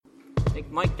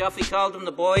think Mike Duffy called them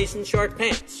the boys in short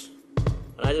pants.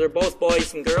 But either they're both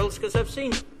boys and girls because I've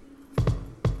seen them.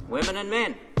 Women and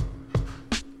men.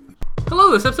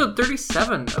 Hello, this is episode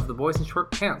 37 of The Boys in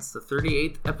Short Pants, the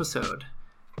 38th episode.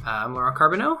 I'm Laurent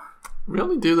Carbonneau. We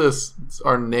only do this,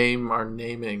 our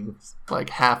naming, like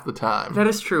half the time. That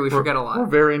is true, we forget a lot. We're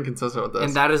very inconsistent with this.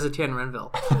 And that is Etienne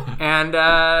Renville. And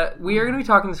we are going to be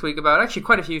talking this week about actually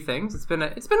quite a few things. It's been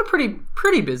a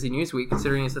pretty busy news week,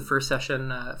 considering it's the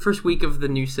first week of the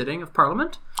new sitting of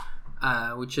Parliament.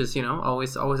 Which is,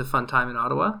 always a fun time in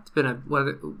Ottawa. It's been a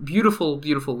beautiful,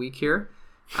 beautiful week here.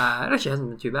 It actually hasn't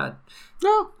been too bad. No.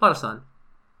 A lot of sun.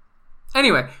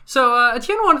 Anyway, so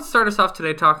Etienne wanted to start us off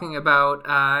today talking about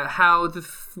how the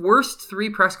worst three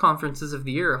press conferences of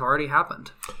the year have already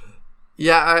happened.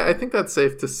 Yeah, I think that's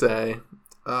safe to say.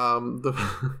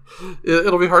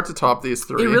 It'll be hard to top these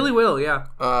three. It really will, yeah.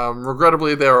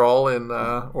 Regrettably, they're all in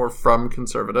or from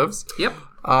Conservatives. Yep.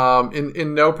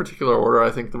 In no particular order, I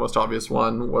think the most obvious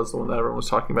one was the one that everyone was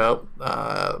talking about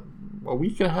a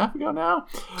week and a half ago now.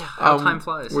 How time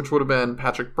flies. Which would have been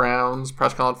Patrick Brown's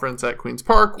press conference at Queen's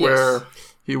Park, where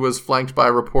he was flanked by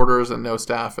reporters and no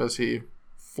staff as he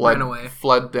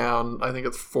fled down, I think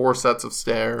it's 4 sets of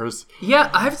stairs. Yeah,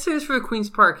 I have to say this for the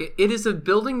Queen's Park. It is a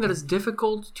building that is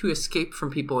difficult to escape from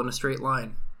people in a straight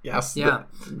line. Yes. Yeah.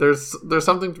 There's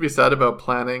something to be said about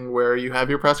planning where you have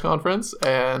your press conference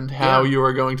and how you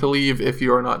are going to leave if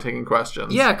you are not taking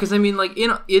questions. Yeah, because I mean, like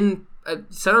in a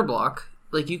center block,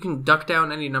 like you can duck down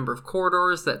any number of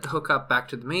corridors that hook up back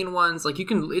to the main ones. Like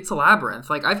it's a labyrinth.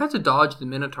 Like I've had to dodge the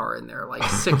Minotaur in there like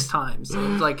 6 times.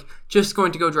 Like just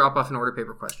going to go drop off an order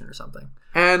paper question or something.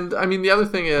 And I mean, the other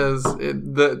thing is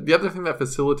the other thing that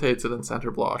facilitates it in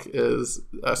center block is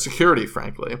security.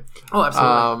 Frankly, oh,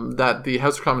 absolutely. That the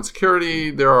House of Commons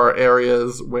security, there are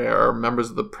areas where members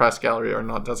of the press gallery are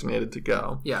not designated to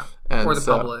go. Yeah, and or the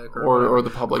public, or the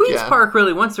public. Queen's Park,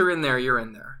 really. Once they're in there, you're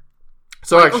in there.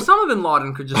 So actually, Osama bin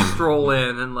Laden could just stroll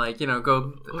in and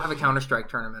go have a Counter-Strike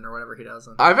tournament or whatever he does.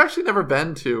 I've actually never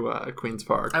been to Queen's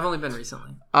Park. I've only been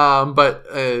recently. But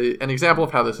an example of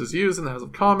how this is used in the House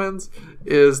of Commons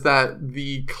is that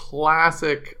the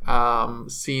classic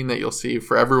scene that you'll see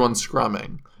for everyone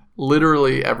scrumming,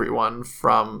 literally everyone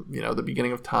from the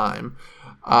beginning of time,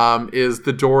 is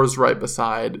the doors right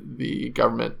beside the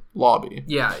government lobby.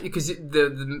 Yeah, because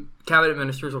the cabinet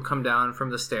ministers will come down from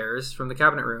the stairs from the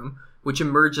cabinet room, which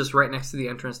emerges right next to the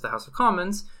entrance to the House of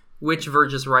Commons, which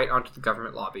verges right onto the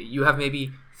government lobby. You have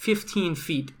maybe 15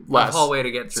 feet of hallway to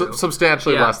get through.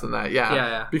 Substantially less than that,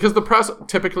 yeah. Because the press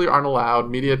typically aren't allowed.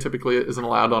 Media typically isn't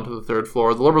allowed onto the 3rd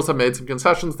floor. The Liberals have made some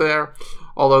concessions there,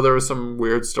 although there was some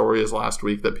weird stories last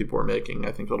week that people were making,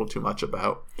 I think, a little too much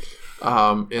about.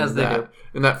 In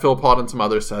that Phil Pott and some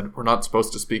others said, we're not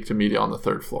supposed to speak to media on the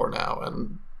 3rd floor now,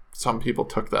 and some people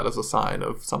took that as a sign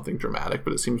of something dramatic,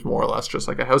 but it seems more or less just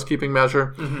like a housekeeping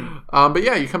measure. Mm-hmm. But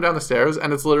yeah, you come down the stairs,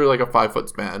 and it's literally like a 5-foot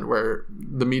span where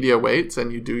the media waits,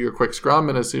 and you do your quick scrum,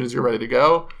 and as soon as you're ready to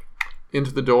go,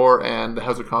 into the door, and the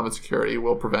House of Commons security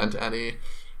will prevent any,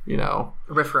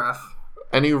 riffraff.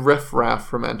 Any riffraff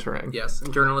from entering. Yes,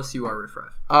 and journalists, you are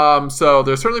riffraff. So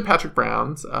there's certainly Patrick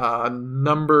Brown's.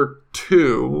 Number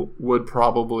 2 would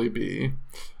probably be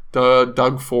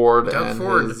Doug Ford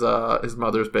and his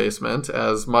mother's basement,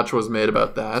 as much was made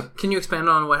about that. Can you expand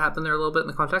on what happened there a little bit in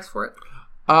the context for it?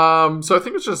 So I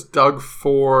think it's just Doug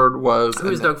Ford was... Who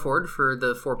is Doug Ford, for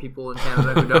the 4 people in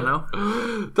Canada who don't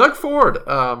know? Doug Ford,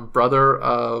 brother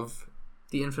of...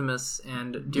 the infamous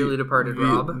and dearly departed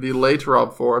Rob. The late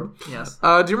Rob Ford. Yes.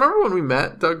 Do you remember when we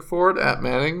met Doug Ford at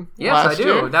Manning last year?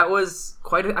 Yes, I do. That was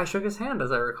I shook his hand, as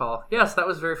I recall. Yes, that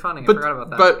was very funny. I forgot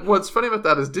about that. But what's funny about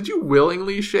that is, did you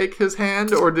willingly shake his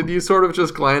hand, or did you sort of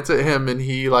just glance at him and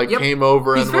he came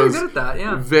over and was good at that,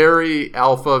 yeah. Very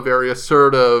alpha, very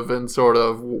assertive, and sort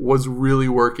of was really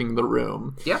working the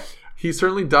room? Yeah. He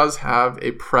certainly does have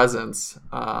a presence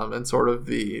and sort of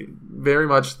very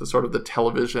much the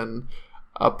television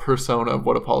persona of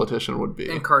what a politician would be.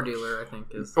 And car dealer, I think,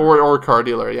 is... Or car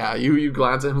dealer, yeah. You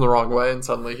glance at him the wrong way, and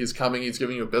suddenly he's coming, he's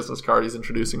giving you a business card, he's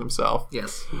introducing himself.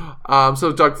 Yes.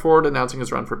 So Doug Ford announcing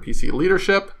his run for PC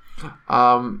leadership.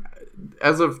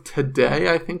 As of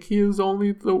today, I think he is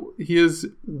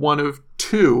one of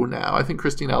 2 now. I think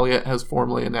Christine Elliott has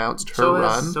formally announced her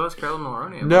run. So is Carolyn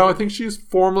Mulroney. No, I think she's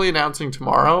formally announcing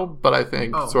tomorrow, but I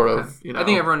think I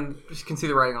think everyone can see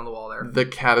the writing on the wall there. The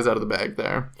cat is out of the bag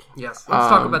there. Yes. Let's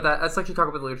talk about that. Let's actually talk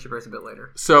about the leadership race a bit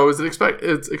later. So it's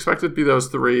expected to be those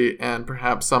 3 and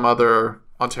perhaps some other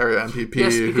Ontario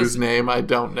MPP whose name I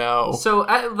don't know. So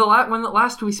when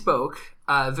last we spoke,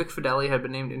 Vic Fedeli had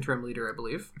been named interim leader, I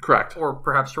believe. Correct. Or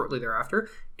perhaps shortly thereafter.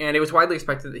 And it was widely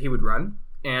expected that he would run.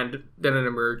 And then it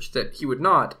emerged that he would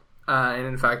not. And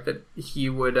in fact, that he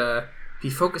would be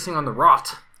focusing on the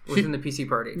rot within the PC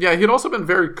party. Yeah, he'd also been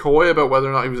very coy about whether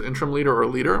or not he was interim leader or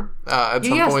leader. At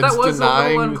some points, that was a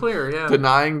little unclear,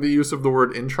 denying the use of the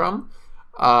word interim,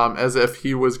 as if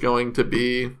he was going to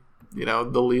be,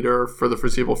 the leader for the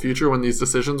foreseeable future when these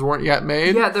decisions weren't yet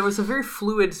made. Yeah, there was a very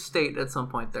fluid state at some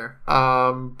point there.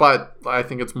 But I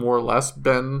think it's more or less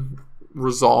been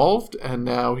resolved, and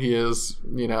now he is,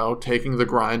 taking the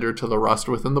grinder to the rust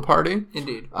within the party.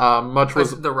 Indeed. Much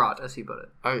was the rot, as he put it.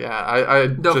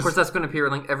 Though of course, that's going to appear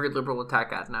in like every liberal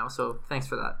attack ad now. So thanks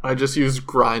for that. I just used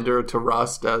grinder to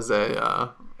rust as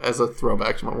a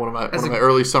throwback to one of my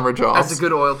early summer jobs. As a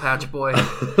good oil patch boy.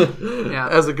 Yeah.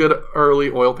 As a good early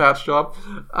oil patch job.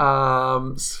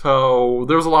 So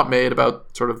there was a lot made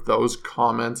about sort of those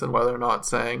comments and whether or not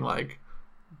saying like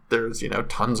there's,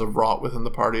 tons of rot within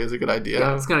the party is a good idea.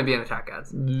 Yeah, it's going to be an attack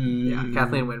ads. Yeah,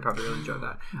 Kathleen Wynne probably really enjoyed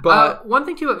that. But one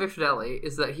thing too about Vic Fideli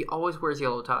is that he always wears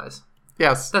yellow ties.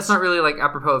 Yes. That's not really like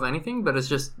apropos of anything, but it's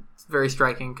just very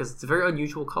striking because it's a very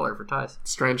unusual color for ties.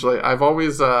 Strangely, I've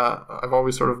always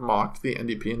sort of mocked the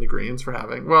NDP and the Greens for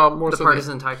having, more the so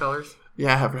partisan tie colors.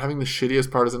 Yeah, for having the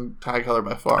shittiest partisan tie color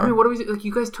by far. I mean, what do we like?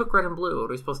 You guys took red and blue. What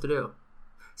are we supposed to do?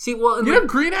 See, well,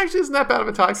 green actually isn't that bad of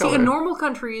a tie color. See, in normal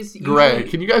countries, gray.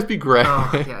 Can you guys be gray?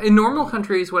 Yeah. In normal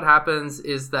countries, what happens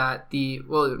is that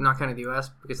not counting the U.S.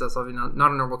 because that's obviously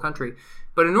not a normal country,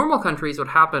 but in normal countries, what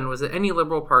happened was that any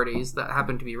liberal parties that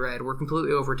happened to be red were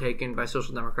completely overtaken by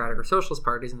social democratic or socialist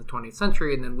parties in the 20th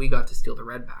century, and then we got to steal the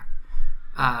red back.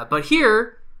 But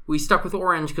here we stuck with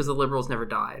orange because the liberals never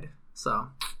died, so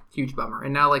huge bummer.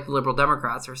 And now, like the liberal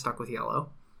Democrats are stuck with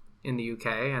yellow in the UK,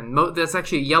 and that's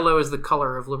actually yellow is the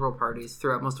color of liberal parties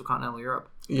throughout most of continental Europe.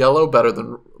 Yellow better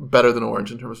than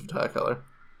orange in terms of tie color.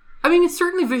 I mean, it's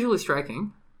certainly visually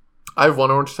striking. I have one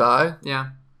orange tie. Yeah.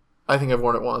 I think I've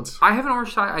worn it once. I have an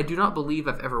orange tie I do not believe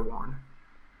I've ever worn.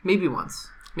 Maybe once.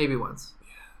 Yeah.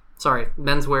 Sorry,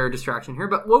 menswear distraction here,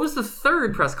 but what was the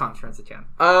third press conference, Etienne?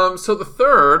 So the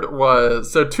third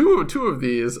was... So two of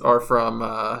these are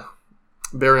from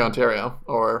Barrie, Ontario,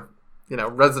 or...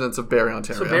 residents of Barrie,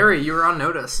 Ontario. So Barrie, you were on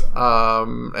notice.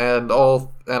 And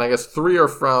I guess three are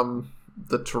from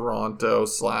the Toronto /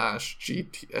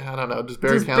 GTA. I don't know. Does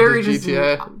Barrie count as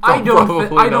GTA?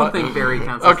 I don't think Barrie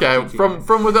counts as GTA. Okay,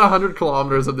 from within 100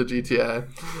 kilometers of the GTA.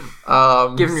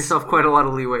 Giving yourself quite a lot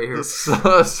of leeway here.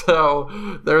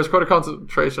 So there's quite a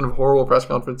concentration of horrible press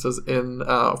conferences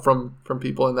from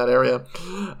people in that area.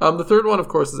 The third one, of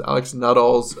course, is Alex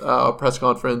Nuttall's press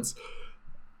conference.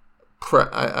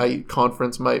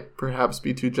 Conference might perhaps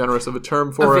be too generous of a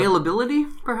term for availability,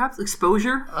 perhaps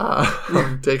exposure.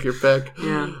 Take your pick.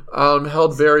 Yeah.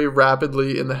 Held very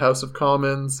rapidly in the House of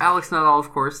Commons. Alex Nuttall, of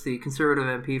course, the Conservative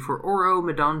MP for Oro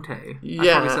Medonte. Yeah.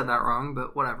 I probably said that wrong,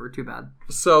 but whatever. Too bad.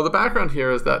 So the background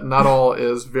here is that Nuttall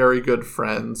is very good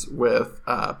friends with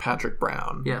Patrick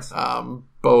Brown. Yes.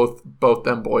 Both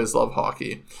them boys love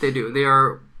hockey. They do. They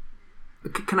are.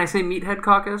 Can I say Meathead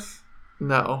Caucus?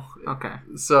 No. Okay.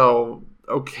 So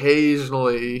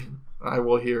occasionally I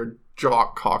will hear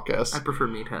Jock Caucus. I prefer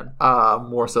Meathead.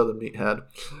 More so than Meathead.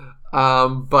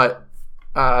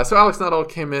 So Alex Nuttall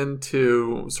came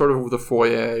into sort of the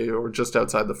foyer or just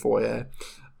outside the foyer,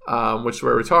 which is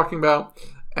where we're talking about,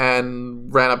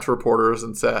 and ran up to reporters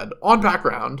and said, on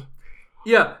background.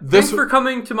 Yeah, thanks for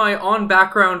coming to my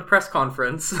on-background press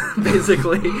conference,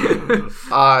 basically.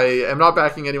 I am not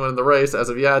backing anyone in the race as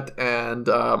of yet, and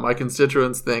my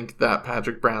constituents think that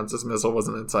Patrick Brown's dismissal was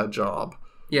an inside job.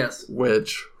 Yes.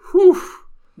 Which, whew.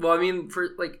 Well, I mean,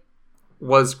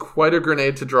 was quite a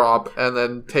grenade to drop, and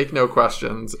then take no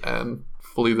questions, and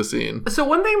flee the scene. So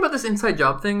one thing about this inside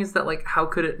job thing is that, how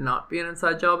could it not be an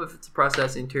inside job if it's a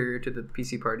process interior to the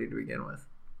PC party to begin with?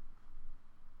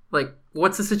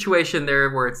 What's the situation there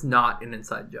where it's not an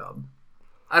inside job?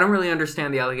 I don't really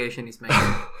understand the allegation he's making,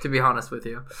 to be honest with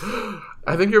you.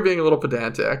 I think you're being a little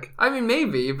pedantic. I mean,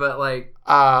 maybe, but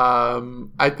I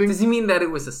think... Does he mean that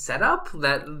it was a setup?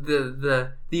 That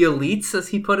the elites, as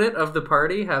he put it, of the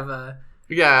party have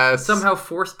somehow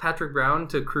forced Patrick Brown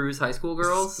to cruise high school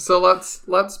girls? So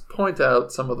let's point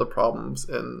out some of the problems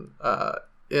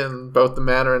in both the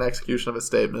manner and execution of his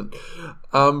statement.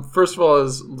 First of all,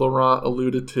 as Laurent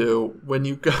alluded to, when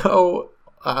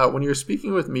you're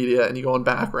speaking with media and you go on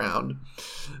background,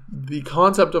 the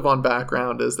concept of on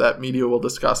background is that media will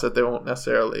discuss it. They won't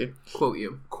necessarily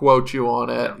quote you on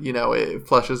it. Yeah. It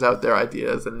fleshes out their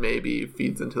ideas and maybe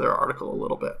feeds into their article a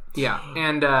little bit. Yeah,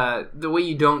 and the way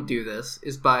you don't do this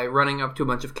is by running up to a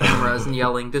bunch of cameras and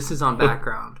yelling, "This is on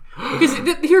background." Because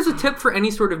here's a tip for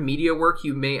any sort of media work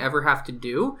you may ever have to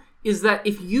do. is that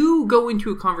if you go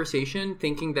into a conversation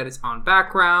thinking that it's on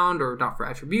background or not for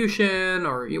attribution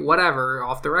or whatever,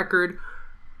 off the record,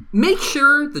 make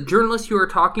sure the journalist you are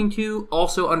talking to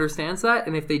also understands that,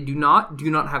 and if they do not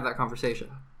have that conversation.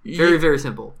 Very, very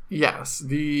simple. Yes.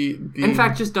 In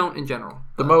fact, just don't in general.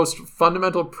 The most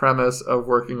fundamental premise of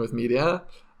working with media,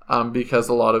 because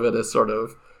a lot of it is sort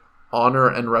of honor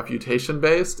and reputation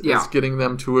based, is getting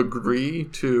them to agree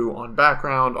to on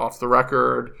background, off the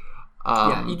record.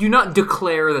 You do not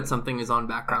declare that something is on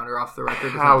background or off the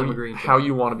record. How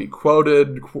you want to be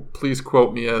quoted. Please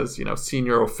quote me as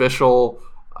senior official.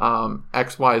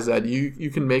 XYZ. You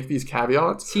can make these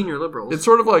caveats. Senior liberals. It's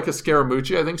sort of like a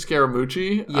Scaramucci. I think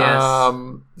Scaramucci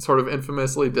sort of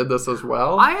infamously did this as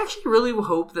well. I actually really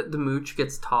hope that the mooch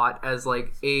gets taught as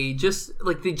they just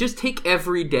take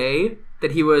every day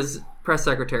that he was press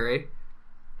secretary,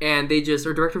 and they just,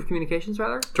 or director of communications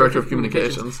rather? Director of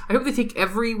communications. I hope they take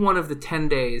every one of the 10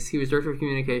 days he was director of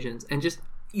communications and just,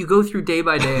 you go through day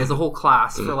by day as a whole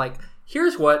class for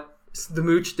here's what the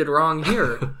mooch did wrong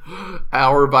here.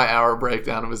 Hour by hour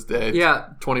breakdown of his day. Yeah.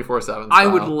 24/7 I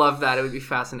would love that. It would be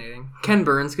fascinating. Ken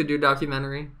Burns could do a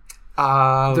documentary.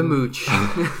 The mooch.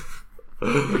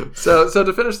 So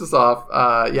to finish this off,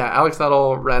 Alex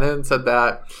Nuttall ran in, said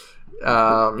that.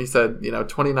 He said,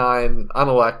 29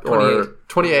 unelected or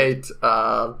 28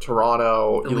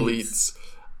 Toronto elites.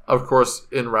 Of course,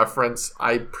 in reference,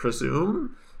 I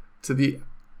presume, to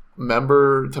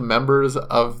members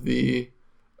of the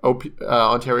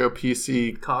Ontario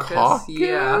PC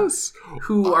caucus,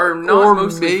 who are not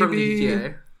mostly from the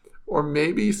GTA. Or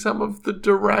maybe some of the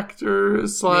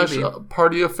directors /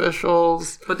 party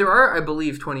officials. But there are, I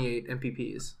believe, 28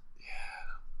 MPPs.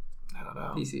 I don't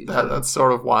know. PCs. That's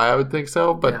sort of why I would think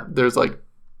so. But there's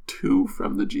 2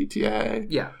 from the GTA.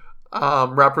 Yeah.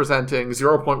 Representing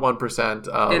 0.1%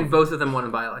 of... And both of them won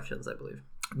in by-elections, I believe.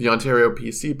 The Ontario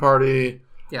PC party.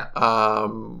 Yeah.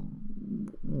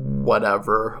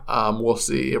 Whatever. We'll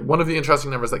see. One of the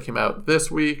interesting numbers that came out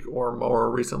this week or more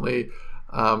recently,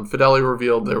 Fidelli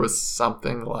revealed there was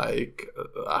something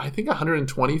I think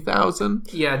 120,000.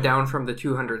 Yeah, down from the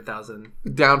 200,000.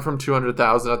 Down from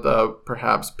 200,000 at the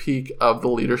perhaps peak of the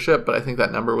leadership, but I think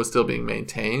that number was still being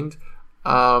maintained.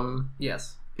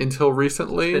 Yes. Until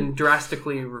recently. It's been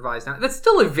drastically revised now. That's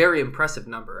still a very impressive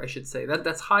number, I should say.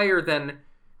 That's higher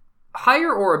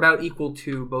or about equal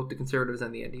to both the Conservatives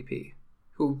and the NDP,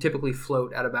 who typically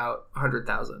float at about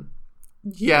 100,000.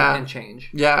 Yeah, and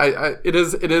change. Yeah, it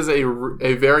is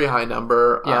a very high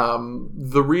number. Yeah.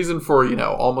 The reason for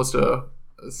almost a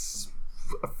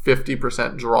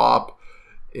 50% drop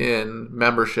in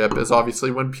membership is obviously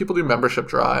when people do membership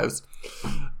drives,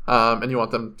 and you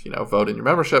want them vote in your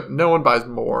membership. No one buys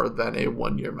more than a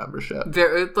 1-year membership.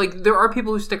 There are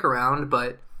people who stick around,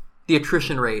 but the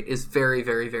attrition rate is very,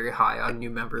 very, very high on new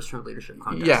members from leadership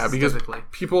contests. Yeah, because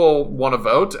people want to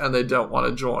vote and they don't want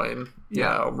to join,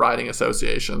 riding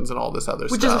associations and all this other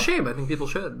stuff. Which is a shame. I think people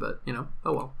should, but,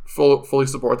 oh well. Fully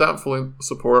support that. Fully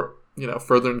support,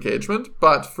 further engagement.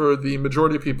 But for the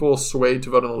majority of people swayed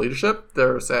to vote in the leadership,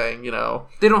 they're saying,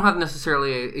 they don't have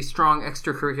necessarily a strong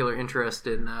extracurricular interest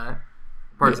in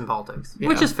partisan politics,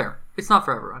 which is fair. It's not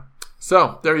for everyone.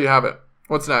 So, there you have it.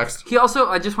 What's next? He also,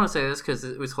 I just want to say this because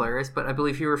it was hilarious, but I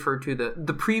believe he referred to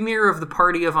the premier of the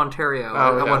Party of Ontario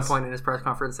at one point in his press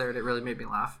conference there, and it really made me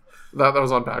laugh. That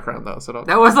was on background, though, so don't...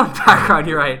 That was on background,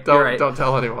 you're right. Don't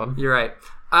tell anyone. You're right.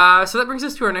 So that brings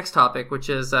us to our next topic, which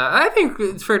is, I think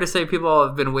it's fair to say people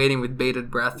have been waiting with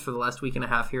bated breath for the last week and a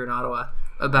half here in Ottawa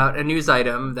about a news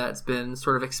item that's been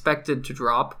sort of expected to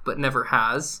drop, but never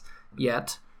has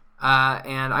yet.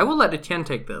 And I will let Etienne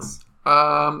take this.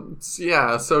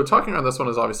 So talking around this one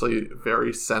is obviously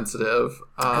very sensitive.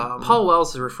 Paul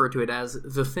Wells has referred to it as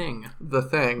the thing. The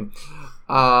thing.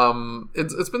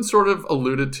 It's been sort of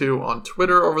alluded to on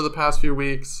Twitter over the past few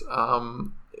weeks.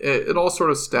 It all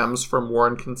sort of stems from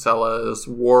Warren Kinsella's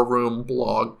War Room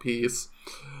blog piece.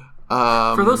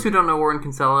 For those who don't know, Warren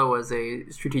Kinsella was a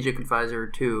strategic advisor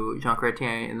to Jean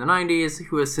Chrétien in the 90s,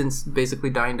 who has since basically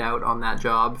dined out on that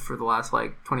job for the last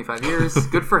 25 years.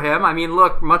 Good for him. I mean,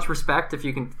 look, much respect if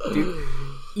you can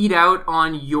eat out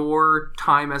on your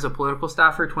time as a political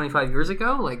staffer 25 years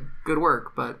ago. Good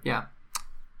work. But yeah,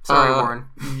 sorry, Warren.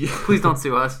 Yeah. Please don't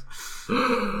sue us.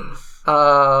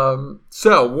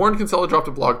 So Warren Kinsella dropped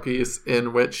a blog piece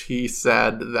in which he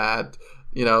said that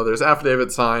there's affidavit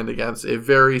signed against a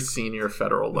very senior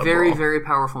federal liberal. Very, very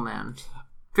powerful man.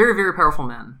 Very, very powerful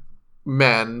man.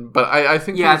 men, but I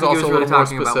think he was also a little more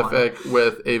specific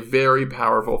with a very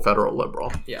powerful federal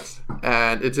liberal. Yes.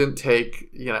 And it didn't take,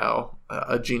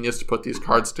 a genius to put these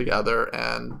cards together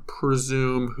and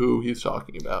presume who he's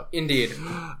talking about. Indeed. It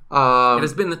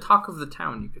has been the talk of the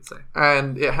town, you could say.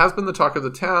 And it has been the talk of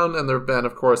the town, and there have been,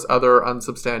 of course, other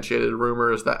unsubstantiated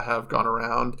rumors that have gone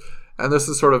around. And this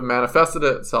has sort of manifested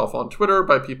itself on Twitter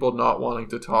by people not wanting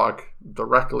to talk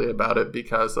directly about it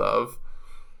because of,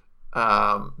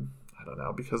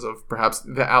 because of perhaps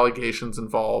the allegations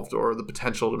involved or the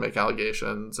potential to make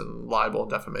allegations and libel and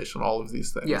defamation, all of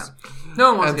these things. Yeah. No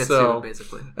one wants to get sued,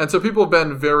 basically. And so people have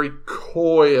been very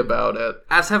coy about it.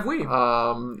 As have we. In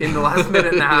the last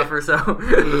minute and a half or so.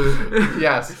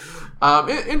 Yes.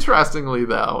 Interestingly,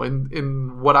 though,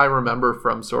 in what I remember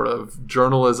from sort of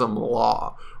journalism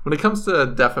law, when it comes to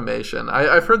defamation,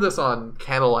 I've heard this on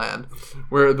Canaland,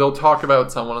 where they'll talk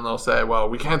about someone and they'll say, well,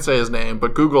 we can't say his name,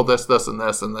 but Google this, this, and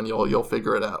this, and then you'll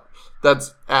figure it out.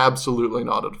 That's absolutely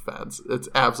not a defense. It's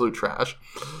absolute trash.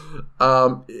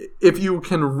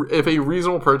 If a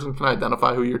reasonable person can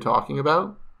identify who you're talking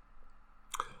about,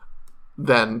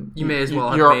 then you may as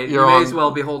well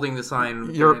be holding the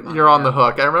sign. You're on the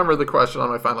hook. I remember the question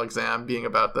on my final exam being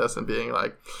about this and being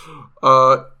like,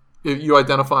 if you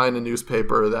identify in a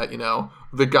newspaper that,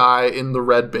 the guy in the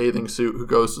red bathing suit who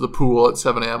goes to the pool at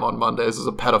 7 a.m. on Mondays is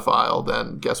a pedophile,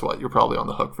 then guess what? You're probably on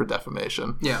the hook for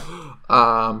defamation. Yeah.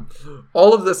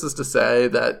 All of this is to say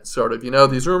that sort of,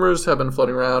 these rumors have been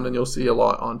floating around and you'll see a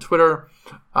lot on Twitter.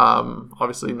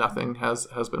 Obviously nothing has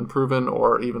been proven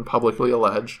or even publicly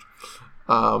alleged.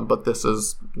 But this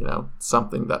is,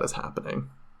 something that is happening.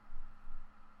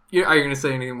 Are you going to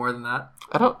say anything more than that?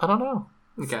 I don't know.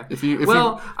 Okay.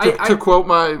 To quote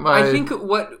my,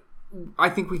 I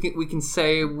think we can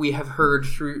say we have heard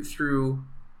through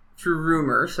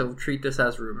rumor. So treat this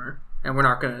as rumor, and we're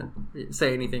not going to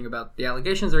say anything about the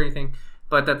allegations or anything.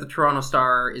 But that the Toronto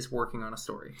Star is working on a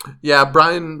story. Yeah,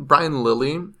 Brian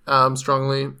Lilly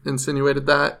strongly insinuated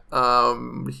that.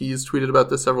 He's tweeted about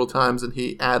this several times, and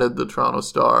he added the Toronto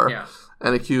Star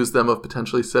and accused them of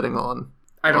potentially sitting on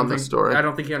this story. I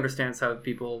don't think he understands how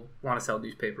people want to sell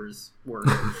newspapers work.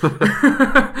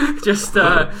 Just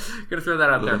gonna throw that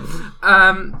out there.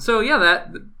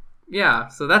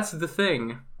 So that's the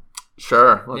thing.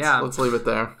 Sure. Let's leave it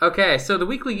there. Okay, so the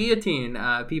Weekly Guillotine,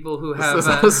 people who have... Is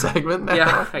that a segment now?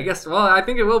 Yeah, I guess. Well, I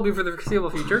think it will be for the foreseeable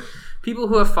future. People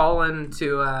who have fallen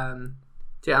to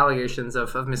allegations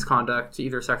of misconduct,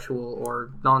 either sexual or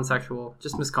non-sexual,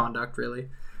 just misconduct, really.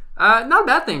 Not a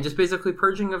bad thing, just basically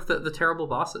purging of the terrible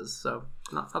bosses, so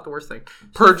not the worst thing.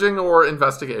 Purging or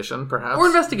investigation, perhaps. Or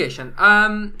investigation.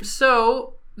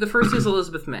 So... The first is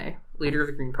Elizabeth May, leader of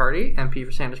the Green Party, MP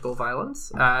for Sanders Gold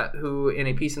Violence, who in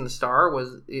a piece in the Star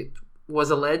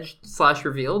was alleged /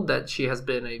 revealed that she has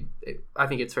been I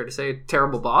think it's fair to say, a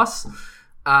terrible boss.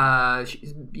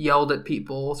 She yelled at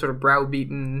people, sort of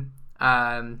browbeaten,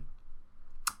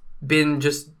 been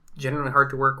just generally hard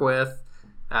to work with.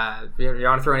 You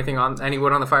want to throw anything on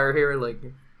anyone on the fire here?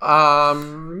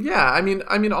 Yeah, I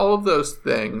mean all of those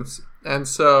things, and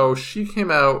so she came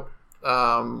out.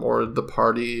 Or the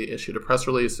party issued a press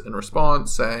release in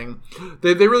response saying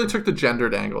they really took the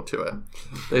gendered angle to it.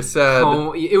 They said...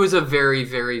 it was a very,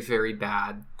 very, very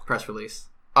bad press release.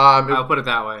 I'll put it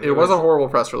that way. It was a horrible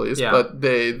press release, but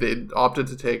they opted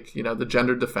to take, the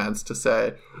gendered defense to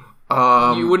say...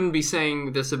 you wouldn't be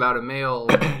saying this about a male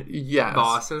yes.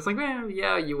 boss. And it's like,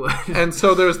 yeah, you would. And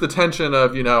so there's the tension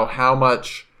of, how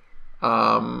much...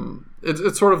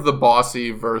 It's sort of the bossy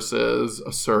versus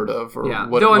assertive or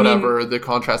whatever the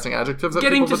contrasting adjectives that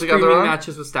people put together are. Getting to screaming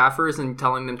matches with staffers and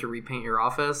telling them to repaint your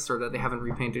office or that they haven't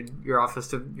repainted your office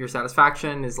to your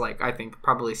satisfaction is I think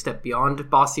probably a step beyond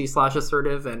bossy /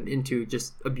 assertive and into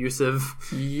just abusive.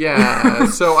 Yeah.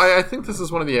 So I think this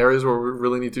is one of the areas where we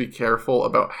really need to be careful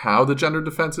about how the gender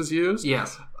defense is used.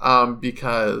 Yes.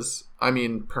 Because,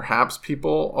 perhaps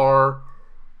people are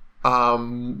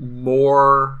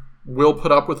more... will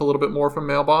put up with a little bit more from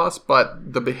male boss,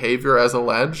 but the behavior as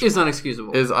alleged is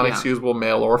unexcusable.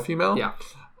 Male or female. Yeah.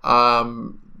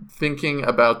 Thinking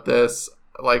about this,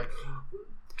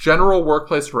 general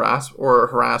workplace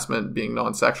harassment being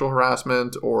non-sexual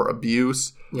harassment or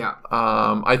abuse. Yeah.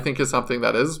 I think is something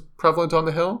that is prevalent on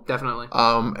the Hill. Definitely.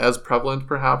 As prevalent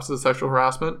perhaps as sexual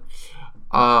harassment.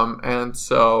 And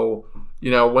so,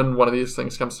 when one of these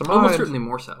things comes to mind, almost certainly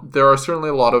more so. There are certainly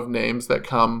a lot of names that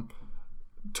come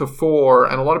to fore,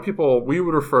 and a lot of people, we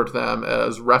would refer to them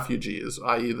as refugees,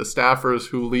 i.e. the staffers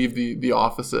who leave the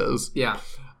offices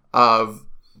of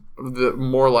the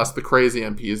more or less the crazy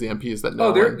MPs, the MPs that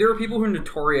know. There are people who are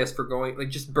notorious for going,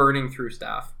 just burning through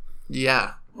staff.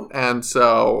 Yeah. And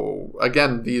so,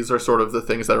 again, these are sort of the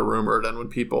things that are rumored. And when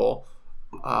people,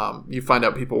 you find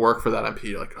out people work for that MP,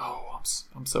 you're like, oh,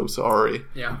 I'm so sorry.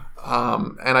 Yeah.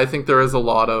 And I think there is a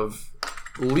lot of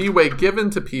leeway given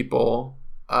to people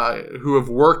who have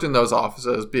worked in those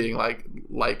offices, being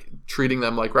like treating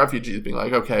them like refugees, being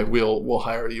like, okay, we'll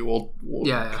hire you, we'll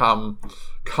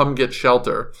come get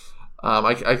shelter.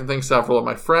 I can think several of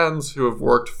my friends who have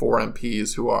worked for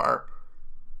MPs who are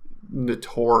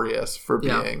notorious for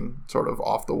being sort of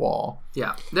off the wall.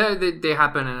 Yeah, they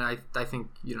happen, and I think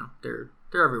they're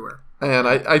everywhere. And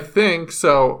I think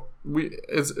so.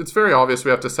 It's very obvious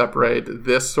we have to separate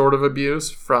this sort of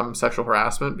abuse from sexual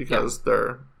harassment because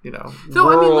they're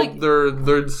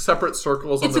they're separate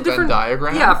circles on the Venn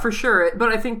diagram. Yeah, for sure. But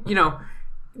I think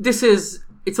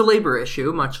it's a labor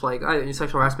issue, much like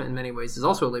sexual harassment in many ways is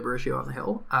also a labor issue on the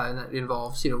Hill, and that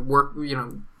involves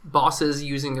bosses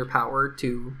using their power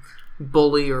to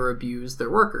bully or abuse their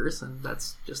workers, and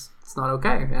it's not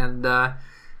okay. And the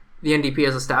NDP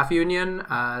has a staff union.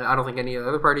 I don't think any of the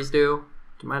other parties do,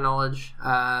 to my knowledge.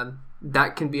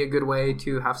 That can be a good way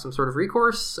to have some sort of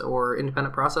recourse or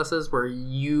independent processes where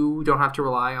you don't have to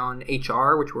rely on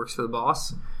HR, which works for the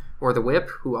boss, or the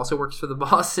whip, who also works for the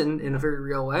boss in a very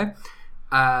real way.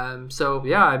 So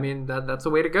yeah, I mean that's a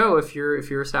way to go if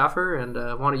you're a staffer and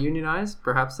want to unionize.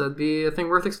 Perhaps that'd be a thing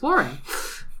worth exploring.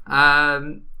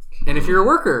 And if you're a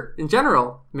worker in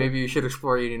general, maybe you should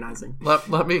explore unionizing.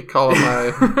 Let me call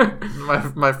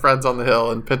my friends on the Hill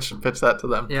and pitch that to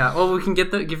them. Yeah, well, we can give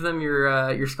them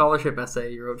your scholarship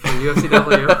essay you wrote for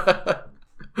UFCW.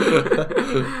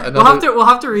 We'll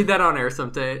have to read that on air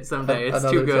someday. It's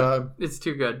too good. Time. It's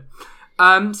too good.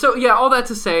 So yeah, all that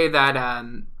to say that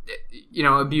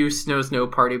abuse knows no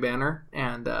party banner,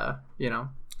 and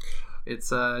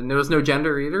it's knows no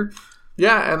gender either.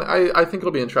 Yeah, and I think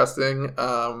it'll be interesting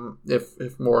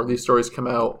if more of these stories come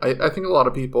out. I think a lot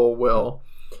of people will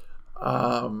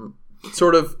a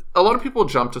lot of people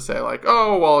jump to say like,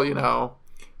 oh, well,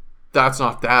 that's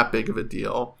not that big of a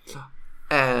deal.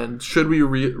 And should we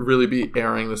really be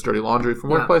airing this dirty laundry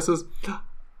from workplaces?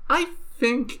 I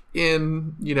think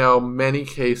in, many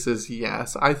cases,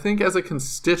 yes. I think as a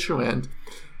constituent,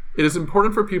 it is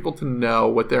important for people to know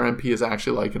what their MP is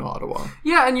actually like in Ottawa.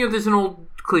 Yeah, and there's an old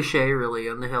cliche really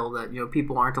on the Hill that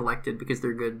people aren't elected because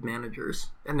they're good managers,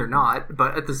 and they're not.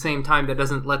 But at the same time, that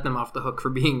doesn't let them off the hook for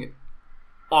being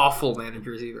awful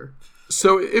managers either.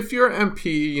 So if your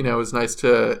MP, is nice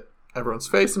to everyone's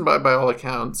face, and by all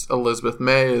accounts, Elizabeth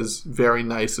May is very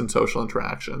nice in social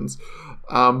interactions.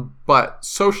 But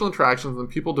social interactions and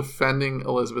people defending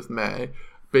Elizabeth May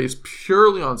based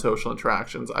purely on social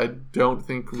interactions, I don't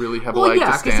think really have a leg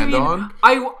to stand on.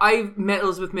 I met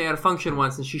Elizabeth May at a function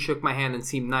once, and she shook my hand and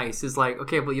seemed nice. It's like,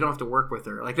 okay, well, you don't have to work with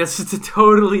her. Like, that's just a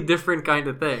totally different kind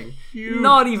of thing.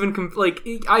 Not even,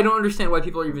 I don't understand why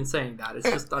people are even saying that. It's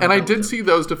just and I did see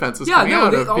those defenses coming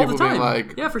out of people being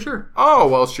like, yeah, for sure. Oh,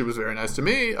 well, she was very nice to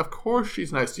me. Of course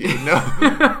she's nice to you. No.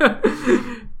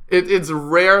 It's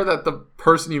rare that the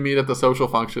person you meet at the social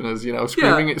function is,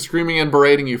 screaming and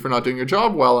berating you for not doing your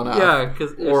job well enough. Yeah,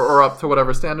 or up to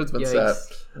whatever standards been set.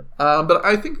 But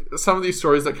I think some of these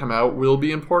stories that come out will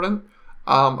be important.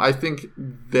 I think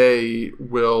they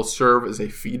will serve as a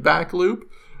feedback loop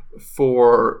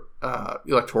for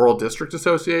electoral district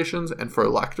associations and for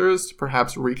electors to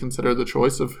perhaps reconsider the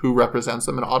choice of who represents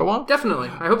them in Ottawa. Definitely.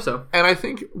 I hope so. And I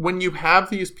think when you have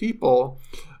these people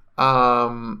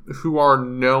who are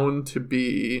known to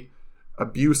be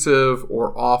abusive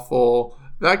or awful,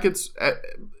 that gets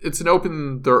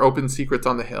they're open secrets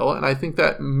on the Hill, and I think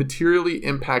that materially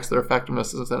impacts their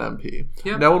effectiveness as an MP.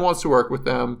 Yeah. No one wants to work with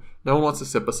them, no one wants to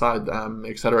sit beside them,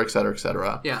 et cetera, et cetera, et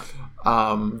cetera. Yeah.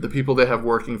 The people they have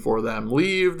working for them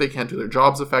leave, they can't do their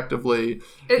jobs effectively.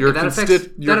 That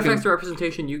affects the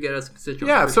representation you get as a constituent.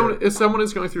 Yeah, if someone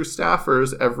is going through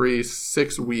staffers every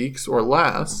 6 weeks or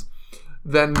less,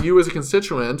 then you as a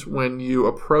constituent, when you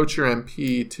approach your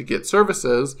MP to get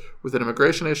services with an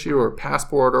immigration issue or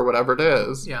passport or whatever it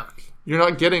is, you're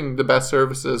not getting the best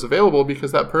services available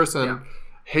because that person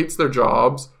hates their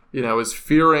jobs, is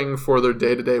fearing for their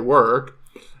day-to-day work,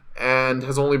 and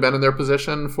has only been in their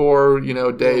position for,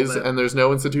 days, and there's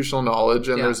no institutional knowledge,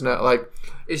 and there's no,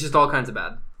 it's just all kinds of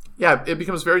bad. Yeah, it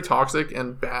becomes very toxic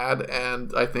and bad,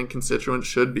 and I think constituents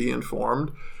should be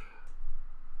informed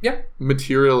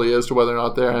materially as to whether or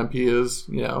not their MP is,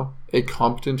 a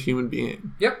competent human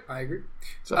being. Yep, I agree.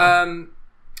 So.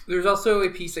 There's also a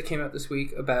piece that came out this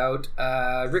week about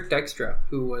Rick Dykstra,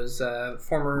 who was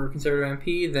former Conservative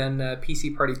MP, then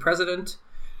PC party president,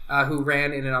 who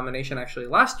ran in a nomination actually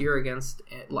last year against,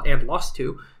 and lost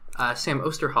to, Sam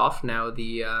Osterhoff, now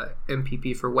the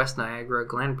MPP for West Niagara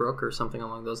Glanbrook or something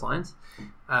along those lines.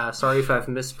 Sorry if I've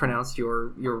mispronounced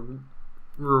your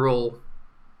rural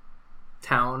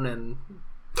town and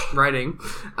writing.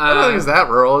 I don't think it's that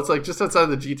rural. It's like just outside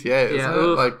the GTA, isn't it?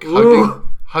 Like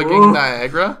hugging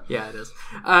Niagara. Yeah, it is.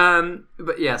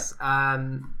 But yes.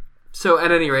 So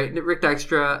at any rate, Rick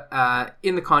Dykstra,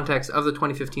 in the context of the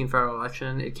 2015 federal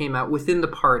election, it came out within the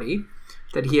party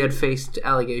that he had faced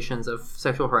allegations of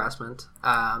sexual harassment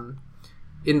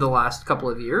in the last couple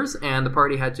of years, and the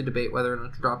party had to debate whether or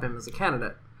not to drop him as a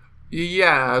candidate.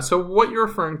 Yeah, so what you're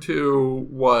referring to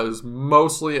was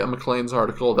mostly a Maclean's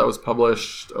article that was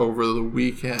published over the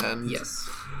weekend. Yes.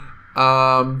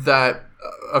 That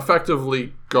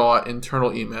effectively got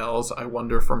internal emails, I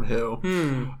wonder from who.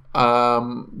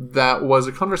 That was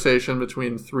a conversation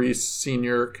between 3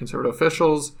 senior Conservative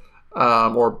officials,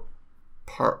 or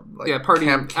party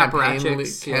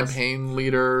campaign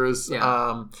leaders.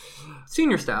 Yeah.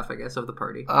 Senior staff, I guess, of the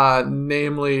party.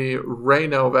 Namely Ray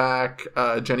Novak,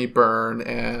 Jenny Byrne,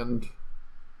 and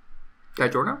Guy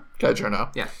Giorno?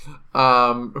 Yeah.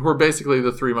 Who are basically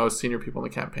the 3 most senior people in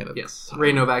the campaign. Yes.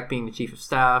 Ray Novak being the chief of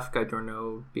staff, Guy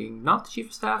Giorno being not the chief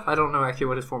of staff. I don't know actually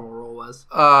what his formal role was.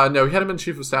 No, he hadn't been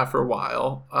chief of staff for a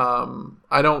while.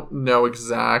 I don't know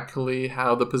exactly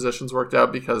how the positions worked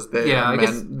out because they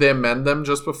amend them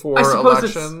just before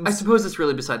elections. I suppose it's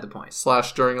really beside the point.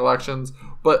 / during elections.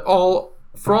 But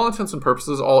for all intents and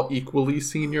purposes, all equally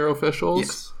senior officials.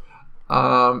 Yes.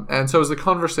 And so it was a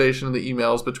conversation in the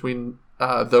emails between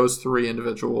those 3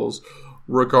 individuals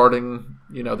regarding,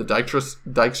 the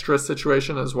Dykstra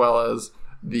situation, as well as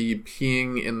the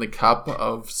peeing in the cup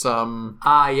of some...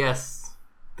 yes.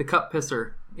 The cup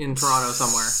pisser in Toronto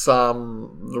somewhere.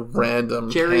 Some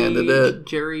random candidate.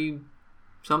 Jerry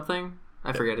something?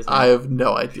 I forget his name. I have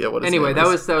no idea what his name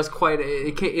is. that was quite...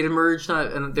 It emerged,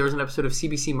 and there was an episode of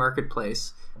CBC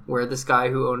Marketplace where this guy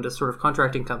who owned a sort of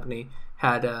contracting company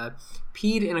had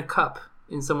peed in a cup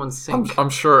in someone's sink. I'm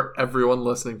sure everyone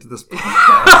listening to this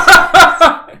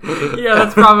podcast yeah,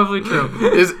 that's probably true.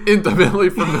 Is intimately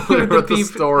familiar with the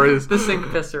stories. The sink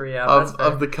pisser, yeah.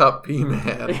 Of the cup pee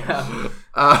man. Yeah.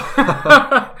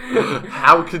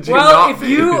 How could you not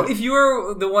be? If you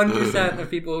are the 1%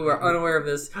 of people who are unaware of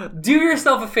this, do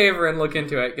yourself a favor and look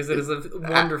into it, because it is a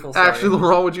wonderful story. Actually,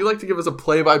 Laurent, would you like to give us a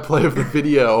play-by-play of the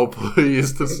video,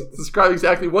 please, to describe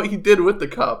exactly what he did with the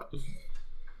cup?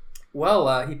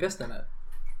 Well, he pissed in it.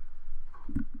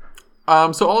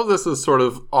 So all of this is sort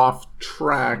of off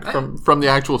track from the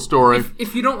actual story.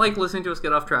 If you don't like listening to us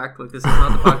get off track, this is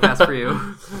not the podcast for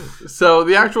you. So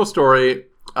the actual story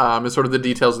is sort of the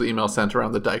details of the email sent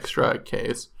around the Dykstra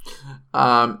case,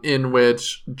 in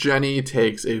which Jenny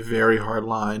takes a very hard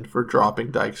line for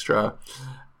dropping Dykstra,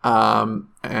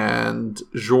 and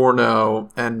Giorno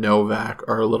and Novak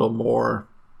are a little more...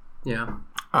 Yeah.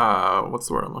 What's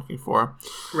the word I'm looking for?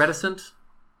 Reticent?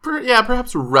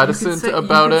 Perhaps reticent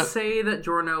about it. You could say that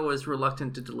Giorno was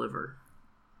reluctant to deliver.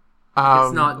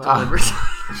 It's not delivered.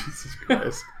 Jesus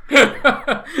Christ.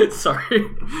 Sorry.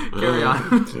 Carry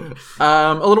on.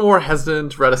 A little more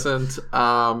hesitant, reticent,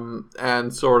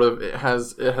 and sort of it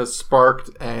has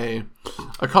sparked a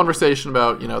conversation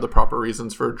about, the proper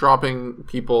reasons for dropping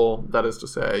people. That is to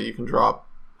say, you can drop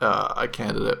a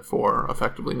candidate for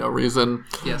effectively no reason.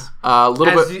 Yes.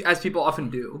 As people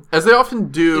often do. As they often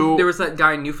do. There was that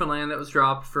guy in Newfoundland that was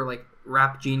dropped for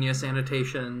Rap Genius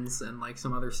annotations and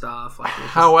some other stuff.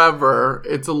 However,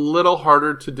 it's a little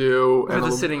harder to do for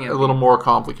the sitting MP. A little more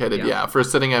complicated. Yeah, for a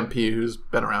sitting MP who's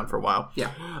been around for a while.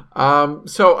 Yeah.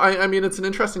 So I mean, it's an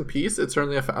interesting piece. It's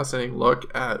certainly a fascinating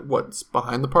look at what's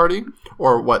behind the party,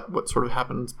 or what sort of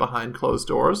happens behind closed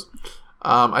doors.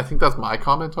 I think that's my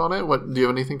comment on it. Do you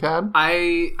have anything to add?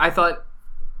 I thought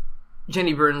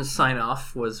Jenny Byrne's sign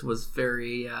off was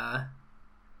very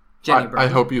Jenny Byrne. I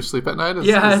hope you sleep at night.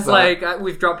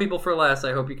 We've dropped people for less.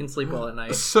 I hope you can sleep well at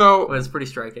night. So it was pretty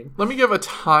striking. Let me give a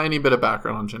tiny bit of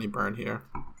background on Jenny Byrne here.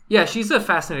 Yeah, she's a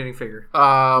fascinating figure.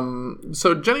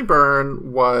 So Jenny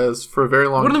Byrne was, for a very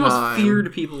long time... one of the most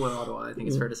feared people in Ottawa, I think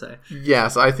it's fair to say.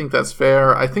 Yes, I think that's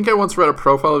fair. I think I once read a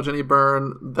profile of Jenny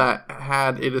Byrne that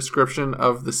had a description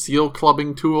of the seal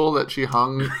clubbing tool that she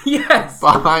hung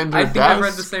behind her desk. I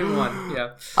read the same one, yeah.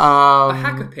 A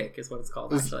hack-a-pick is what it's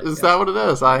called, actually. Is that what it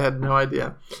is? I had no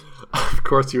idea. Of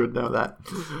course you would know that.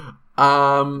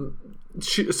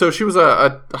 She was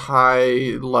a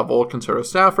high-level Conservative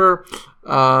staffer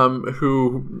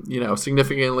who,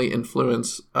 significantly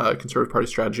influenced Conservative Party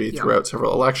strategy throughout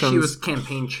several elections. She was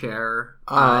campaign chair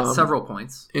at several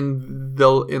points. In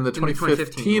the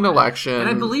 2015 election. And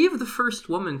I believe the first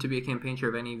woman to be a campaign chair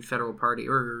of any federal party.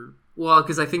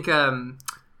 Because I think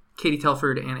Katie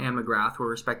Telford and Anne McGrath were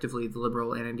respectively the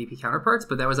Liberal and NDP counterparts,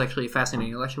 but that was actually a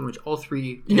fascinating election in which all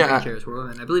three campaign chairs were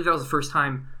women. I believe that was the first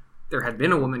time there had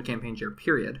been a woman campaign chair,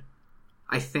 period.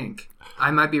 I think. I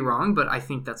might be wrong, but I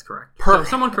think that's correct. So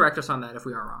someone correct us on that if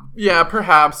we are wrong. Yeah,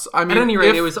 perhaps. I mean, at any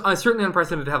rate, it was certainly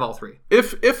unprecedented to have all three.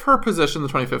 If her position in the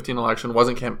 2015 election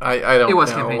wasn't I don't it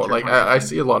was know. Campaign chair. Like I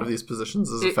see a lot of these positions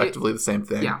as effectively the same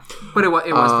thing. Yeah, but it was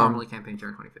formally campaign chair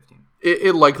in 2015.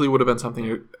 It likely would have been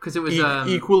something because it was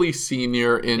equally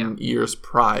senior in years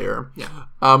prior.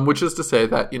 Yeah. Which is to say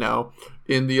that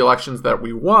in the elections that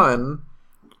we won.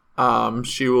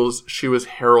 She was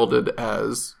heralded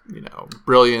as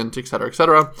brilliant, et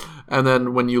cetera, and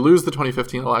then when you lose the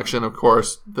 2015 election, of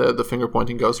course, the finger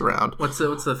pointing goes around. What's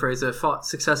the phrase?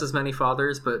 Success has many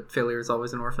fathers, but failure is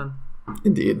always an orphan.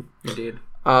 Indeed.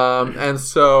 And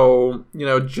so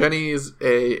Jenny's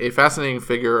a fascinating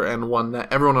figure and one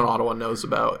that everyone in Ottawa knows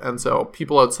about, and so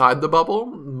people outside the bubble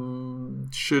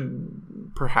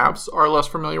perhaps are less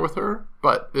familiar with her,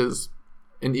 but is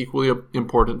an equally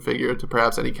important figure to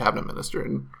perhaps any cabinet minister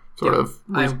in sort of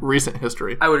recent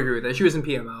history. I would agree with that. She was in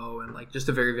PMO and just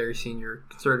a very, very senior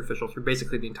Conservative official through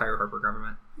basically the entire Harper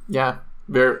government. Yeah,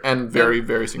 very,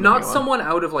 very senior. Not someone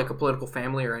out of a political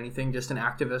family or anything, just an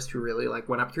activist who really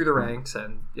went up through the ranks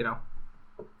and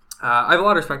I have a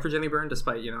lot of respect for Jenny Byrne,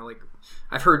 despite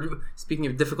I've heard, speaking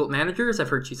of difficult managers, I've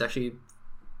heard she's actually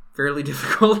fairly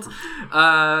difficult,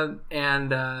 and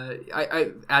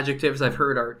adjectives I've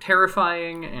heard are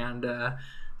terrifying and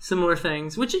similar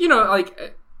things. Which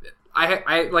like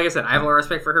I said, I have a lot of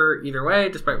respect for her either way,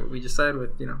 despite what we just said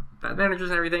with bad managers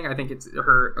and everything. I think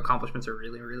her accomplishments are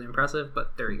really, really impressive.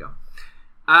 But there you go.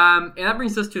 And that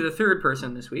brings us to the third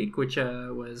person this week, which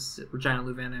was Regina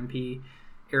Louvain MP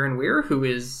Aaron Weir, who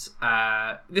is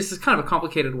this is kind of a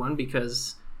complicated one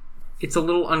because it's a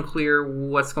little unclear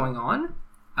what's going on.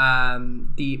 I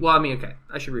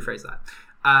should rephrase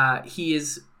that. He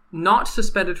is not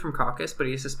suspended from caucus, but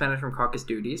he is suspended from caucus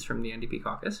duties from the NDP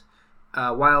caucus,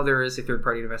 while there is a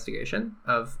third-party investigation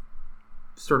of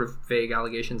sort of vague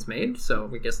allegations made. So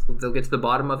I guess they'll get to the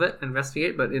bottom of it and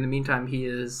investigate, but in the meantime, he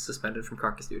is suspended from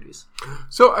caucus duties.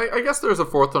 So I guess there's a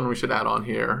fourth one we should add on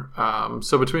here.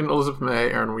 So between Elizabeth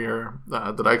May, Aaron Weir,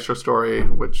 the Dykstra story,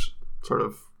 which sort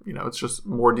of it's just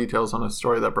more details on a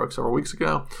story that broke several weeks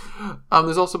ago.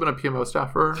 There's also been a PMO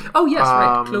staffer. Oh, yes,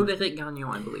 right. Claude-Éric Gagnon,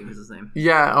 I believe is his name.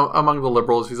 Yeah, among the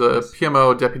Liberals. He's a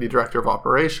PMO Deputy Director of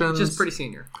Operations. Which is pretty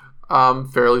senior.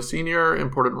 Fairly senior,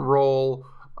 important role.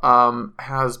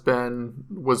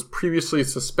 Was previously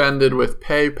suspended with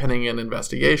pay pending an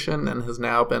investigation and has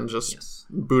now been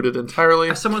booted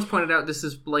entirely. As someone's pointed out, this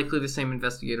is likely the same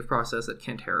investigative process that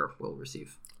Kent Harrer will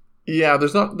receive. Yeah,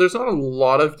 there's not a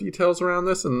lot of details around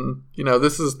this, and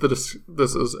this is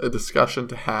a discussion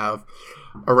to have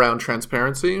around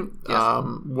transparency. Yes.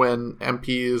 When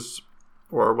MPs,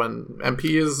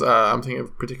 I'm thinking in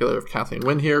particular of Kathleen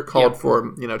Wynne here, called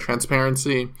for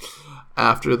transparency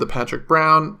after the Patrick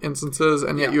Brown instances,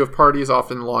 and yet you have parties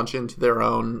often launch into their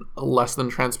own less than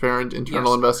transparent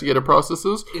internal investigative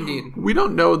processes. Indeed, we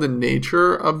don't know the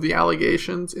nature of the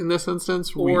allegations in this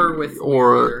instance,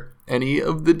 or any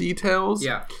of the details.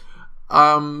 Yeah.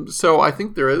 So I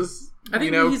think there is,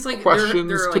 he's questions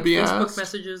there are to be Facebook asked.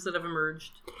 Messages that have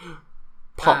emerged.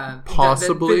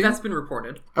 Possibly. That's been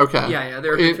reported. Okay. Yeah.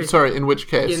 In which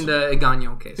case? In the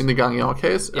Gagnon case. In the Gagnon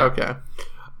case? Yeah. Okay.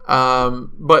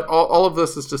 But all of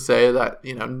this is to say that,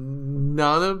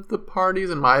 none of the parties,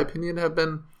 in my opinion, have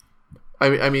been,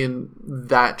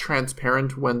 that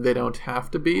transparent when they don't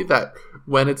have to be, that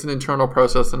when it's an internal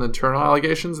process and internal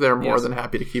allegations, they're more than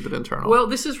happy to keep it internal. Well,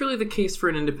 this is really the case for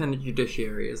an independent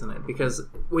judiciary, isn't it? Because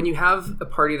when you have a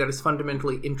party that is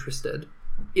fundamentally interested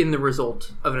in the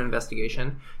result of an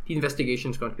investigation, the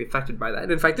investigation is going to be affected by that.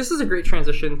 And in fact, this is a great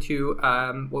transition to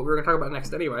what we're going to talk about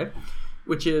next anyway,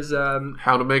 which is...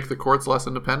 how to make the courts less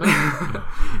independent?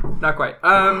 Not quite.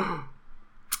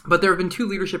 But there have been two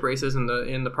leadership races in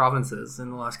the provinces in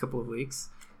the last couple of weeks.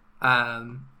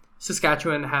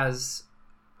 Saskatchewan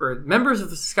members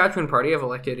of the Saskatchewan Party have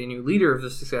elected a new leader of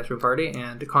the Saskatchewan Party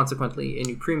and consequently a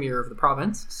new premier of the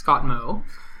province, Scott Moe.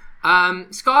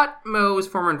 Scott Moe is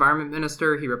former environment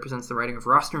minister. He represents the riding of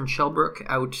Roster and Shellbrook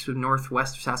out to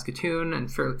northwest of Saskatoon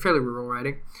and fairly rural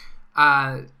riding.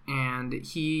 And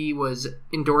he was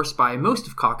endorsed by most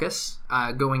of caucus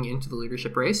going into the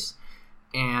leadership race,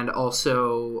 and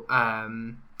also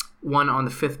won on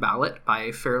the fifth ballot by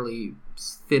a fairly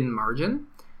thin margin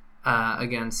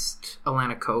against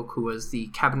Alana Koch, who was the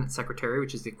cabinet secretary,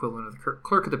 which is the equivalent of the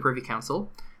clerk of the Privy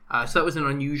Council. So that was an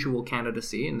unusual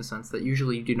candidacy in the sense that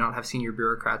usually you do not have senior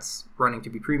bureaucrats running to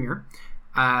be premier.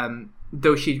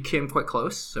 though she came quite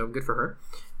close, so good for her.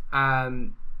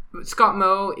 Scott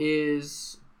Moe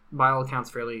is, by all accounts,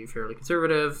 fairly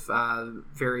conservative,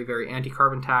 very, very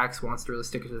anti-carbon tax, wants to really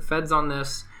stick it to the feds on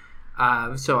this.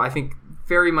 So I think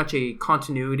very much a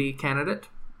continuity candidate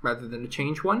rather than a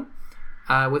change one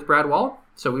with Brad Wall.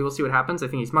 So we will see what happens. I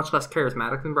think he's much less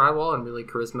charismatic than Brad Wall, and really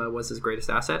charisma was his greatest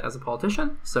asset as a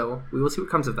politician. So we will see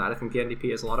what comes of that. I think the NDP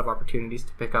has a lot of opportunities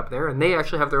to pick up there, and they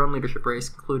actually have their own leadership race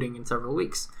concluding in several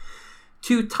weeks.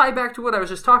 To tie back to what I was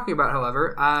just talking about,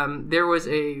 however, there was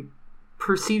a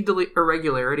perceived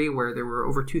irregularity where there were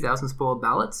over 2,000 spoiled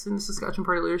ballots in the Saskatchewan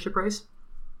Party leadership race.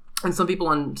 And some people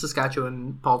on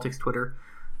Saskatchewan politics Twitter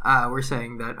were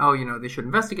saying that, they should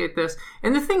investigate this.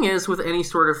 And the thing is, with any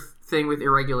sort of thing with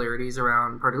irregularities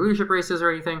around party leadership races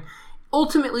or anything,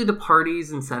 ultimately the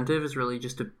party's incentive is really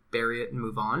just to bury it and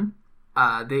move on.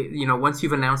 Once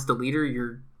you've announced a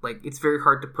leader, it's very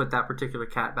hard to put that particular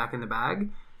cat back in the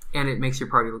bag. And it makes your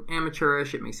party look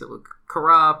amateurish. It makes it look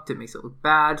corrupt. It makes it look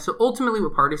bad. So ultimately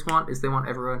what parties want is they want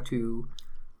everyone to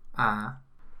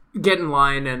get in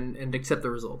line and accept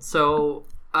the results. So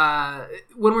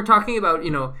when we're talking about,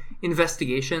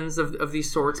 investigations of these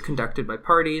sorts conducted by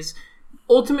parties,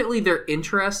 ultimately their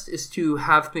interest is to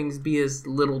have things be as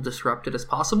little disrupted as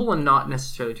possible and not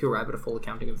necessarily to arrive at a full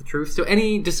accounting of the truth. So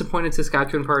any disappointed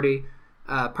Saskatchewan Party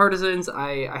partisans,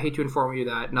 I hate to inform you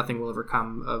that nothing will ever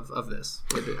come of this.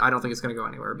 I don't think it's going to go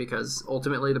anywhere, because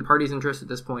ultimately the party's interest at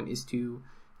this point is to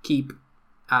keep,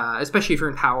 especially if you're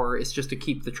in power, is just to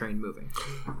keep the train moving.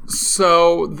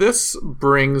 So this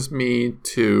brings me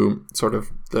to sort of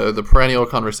the perennial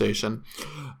conversation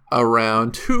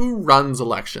around who runs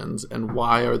elections and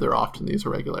why are there often these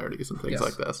irregularities and things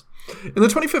like this. In the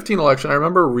 2015 election, I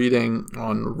remember reading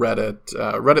on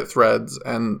Reddit threads,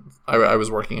 and I was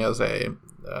working as a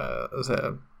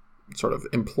sort of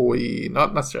employee,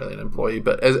 not necessarily an employee,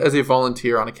 but as a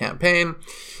volunteer on a campaign,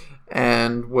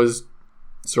 and was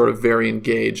sort of very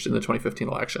engaged in the 2015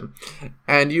 election.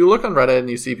 And you look on Reddit and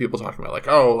you see people talking about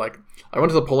I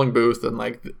went to the polling booth and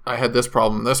I had this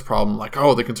problem,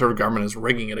 the Conservative government is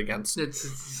rigging it against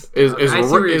is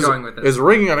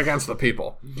rigging it against the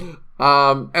people.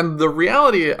 And the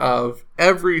reality of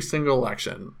every single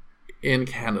election in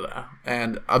Canada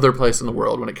and other places in the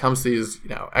world when it comes to these,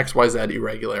 XYZ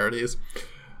irregularities,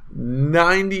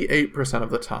 98%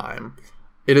 of the time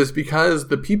it is because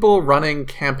the people running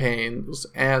campaigns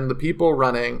and the people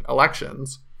running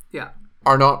elections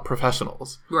are not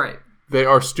professionals. Right. They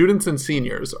are students and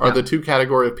seniors are the two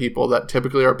category of people that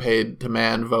typically are paid to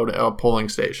man vote polling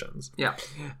stations. Yeah.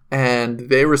 And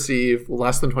they receive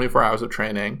less than 24 hours of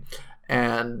training.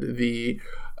 And the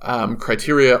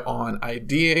criteria on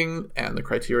IDing and the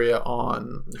criteria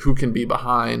on who can be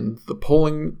behind the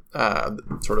polling,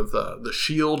 sort of the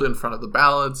shield in front of the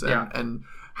ballots and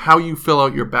how you fill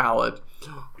out your ballot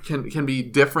can be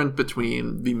different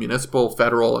between the municipal,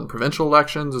 federal, and provincial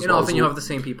elections. And often you have the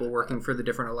same people working for the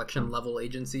different election level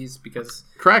agencies because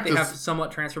they have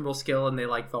somewhat transferable skill and they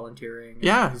like volunteering.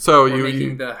 Yeah, so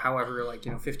making the however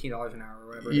 $15 an hour or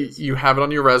whatever it is. You have it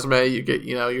on your resume. You get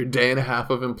your day and a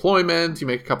half of employment. You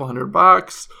make a couple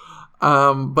 $100.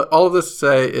 But all of this to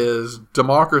say is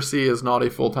democracy is not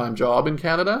a full-time job in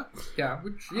Canada. Yeah,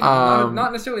 which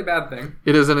not necessarily a bad thing.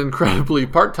 It is an incredibly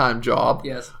part-time job.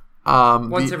 Yes.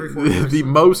 Once every 4 years. The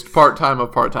most part-time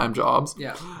of part-time jobs.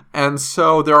 Yeah. And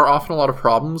so there are often a lot of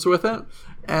problems with it.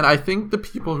 And I think the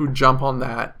people who jump on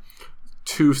that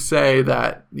to say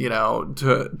that,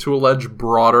 to allege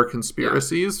broader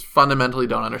conspiracies fundamentally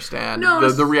don't understand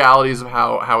the realities of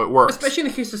how it works. Especially in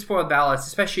the case of spoiled ballots,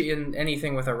 especially in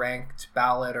anything with a ranked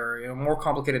ballot or more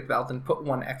complicated ballot than put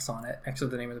one X on it, X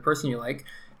with the name of the person you like.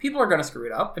 People are going to screw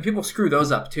it up, and people screw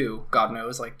those up too. God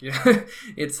knows,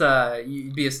 it's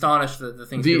you'd be astonished at the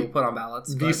things people put on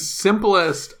ballots. The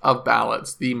simplest of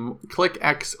ballots, the click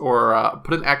X or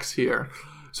put an X here.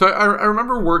 So I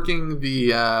remember working the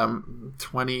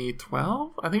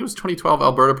 2012, I think it was 2012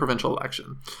 Alberta provincial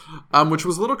election, which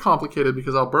was a little complicated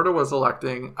because Alberta was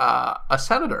electing a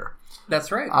senator.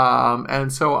 That's right.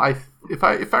 And so if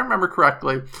I remember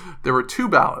correctly, there were two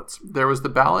ballots. There was the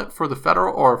ballot for the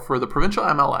federal or for the provincial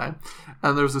MLA,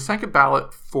 and there was the second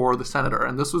ballot for the senator.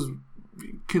 And this was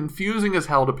confusing as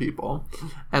hell to people.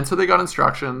 And so they got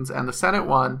instructions, and the Senate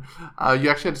one, you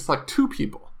actually had to select two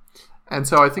people. And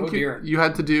so I think you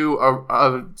had to do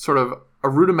a sort of a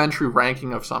rudimentary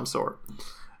ranking of some sort.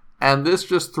 And this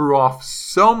just threw off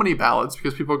so many ballots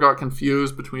because people got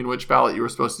confused between which ballot you were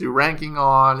supposed to do ranking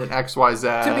on and X, Y, Z.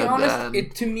 To be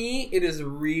honest, to me, it is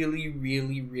really,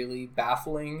 really, really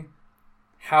baffling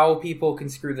how people can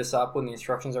screw this up when the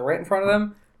instructions are right in front of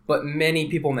them, but many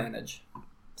people manage.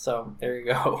 So there you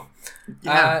go.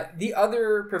 Yeah. The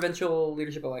other provincial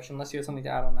leadership election, unless you have something to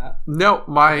add on that. No,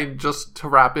 just to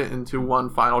wrap it into one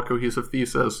final cohesive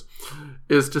thesis,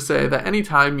 is to say that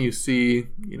anytime you see,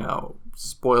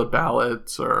 spoiled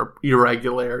ballots or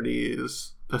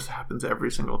irregularities, this happens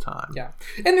every single time. Yeah.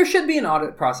 And there should be an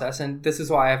audit process, and this is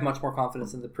why I have much more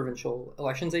confidence in the provincial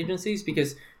elections agencies,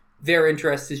 because their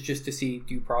interest is just to see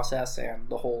due process and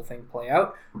the whole thing play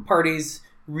out. Parties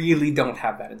really don't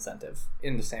have that incentive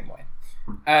in the same way.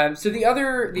 So the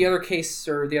other case,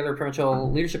 or the other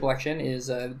provincial leadership election, is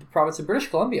the province of British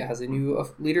Columbia has a new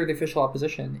leader of the official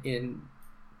opposition in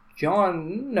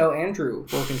Andrew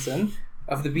Wilkinson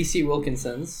of the BC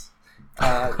Wilkinsons.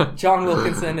 John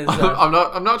Wilkinson is.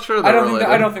 I'm not sure. I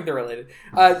don't think they're related.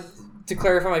 To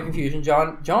clarify my confusion,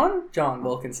 John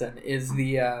Wilkinson is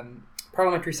the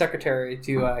parliamentary secretary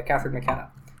to Catherine McKenna.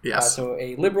 Yes. So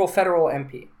a Liberal federal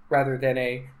MP rather than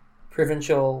a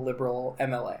provincial Liberal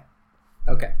MLA.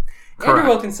 Okay. Correct. Andrew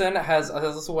Wilkinson has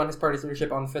also won his party's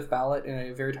leadership on the fifth ballot in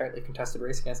a very tightly contested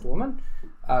race against a woman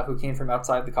who came from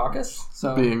outside the caucus.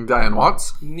 So being Diane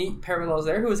Watts. Neat parallels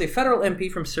there. Who was a federal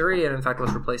MP from Surrey and in fact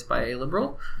was replaced by a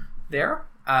Liberal there.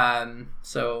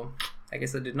 So I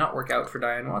guess that did not work out for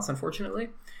Diane Watts, unfortunately.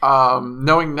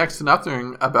 Knowing next to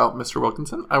nothing about Mr.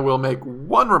 Wilkinson, I will make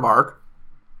one remark,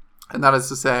 and that is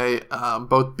to say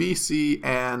both BC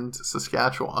and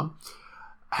Saskatchewan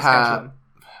have...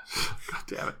 God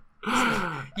damn it.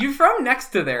 You're from next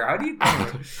to there. How do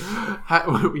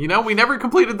you we never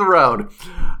completed the road.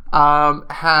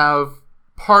 Have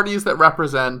parties that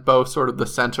represent both sort of the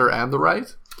center and the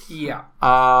right. Yeah.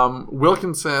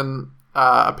 Wilkinson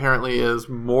apparently is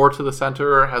more to the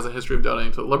center, has a history of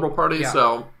donating to the Liberal Party,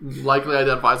 so likely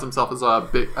identifies himself as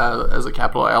a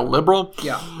capital L Liberal.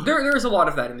 Yeah. There is a lot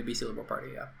of that in the BC Liberal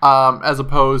Party, yeah. As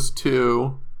opposed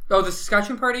to... Oh, the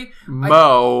Saskatchewan Party?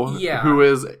 Who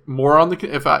is more on the...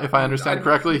 If I understand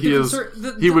correctly,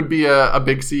 he would be a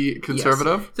big C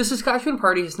conservative. Yes. The Saskatchewan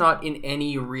Party has not in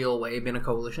any real way been a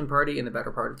coalition party in the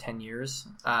better part of 10 years.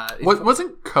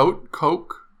 Wasn't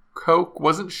Coke,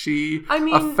 wasn't she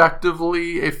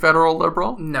effectively a federal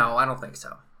Liberal? No, I don't think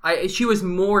so. She was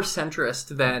more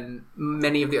centrist than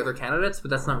many of the other candidates, but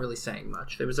that's not really saying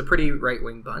much. There was a pretty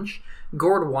right-wing bunch.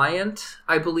 Gord Wyant,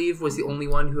 I believe, was the only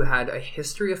one who had a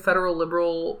history of federal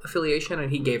Liberal affiliation,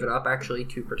 and he gave it up, actually,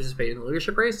 to participate in the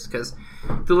leadership race, because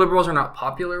the Liberals are not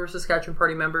popular with Saskatchewan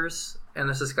Party members and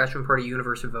the Saskatchewan Party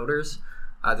universe of voters.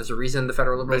 There's a reason the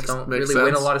federal Liberals don't really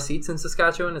win a lot of seats in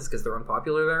Saskatchewan. It's because they're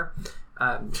unpopular there.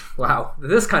 Wow,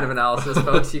 this kind of analysis,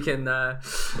 folks. You can,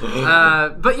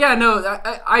 but yeah, no,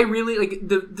 I really like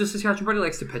the Saskatchewan Party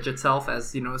likes to pitch itself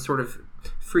as sort of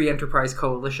free enterprise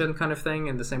coalition kind of thing,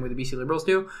 in the same way the BC Liberals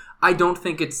do. I don't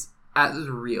think it's as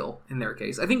real in their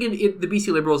case. I think the BC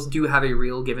Liberals do have a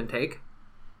real give and take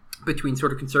between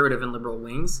sort of conservative and liberal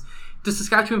wings. The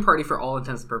Saskatchewan Party, for all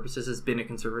intents and purposes, has been a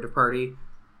conservative party.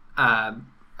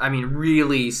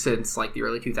 Really since like the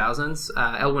early 2000s.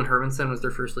 Elwyn Hermanson was their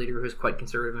first leader, who was quite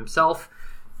conservative himself.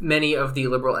 Many of the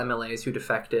Liberal MLAs who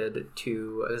defected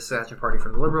to the Saskatchewan Party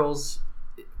from the Liberals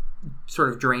sort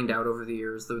of drained out over the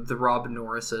years. The Rob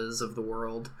Norrises of the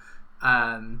world,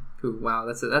 who, wow,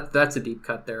 that's a deep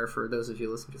cut there for those of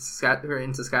you listening to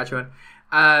in Saskatchewan,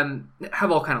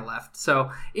 have all kind of left.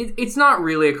 So it's not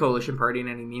really a coalition party in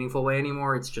any meaningful way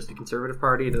anymore. It's just a conservative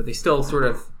party, though they still sort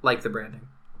of like the branding.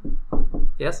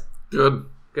 Yes? Good.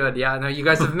 Yeah, no, you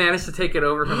guys have managed to take it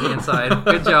over from the inside.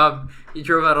 Good job. You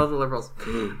drove out all the Liberals.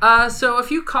 So a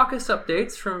few caucus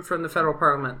updates from the federal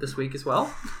parliament this week as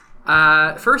well.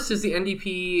 First is the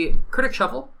NDP critic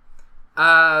shuffle.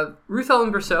 Ruth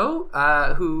Ellen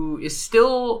Brosseau, who is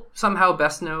still somehow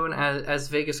best known as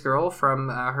Vegas Girl from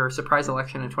her surprise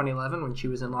election in 2011 when she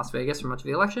was in Las Vegas for much of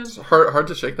the election. It's hard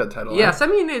to shake that title. Yes,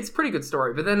 it's a pretty good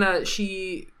story. But then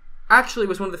she... actually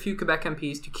was one of the few Quebec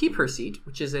MPs to keep her seat,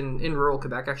 which is in rural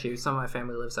Quebec. Actually, some of my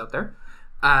family lives out there.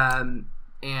 And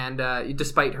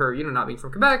despite her, not being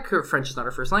from Quebec, her French is not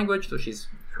her first language, so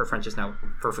her French is now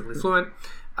perfectly fluent.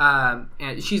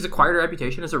 And she's acquired a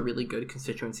reputation as a really good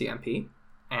constituency MP,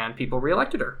 and people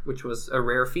re-elected her, which was a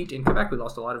rare feat in Quebec. We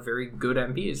lost a lot of very good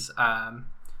MPs.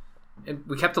 And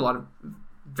we kept a lot of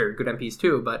very good MPs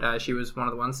too, but she was one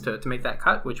of the ones to make that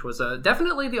cut, which was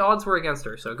definitely the odds were against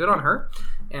her, so good on her.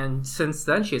 And since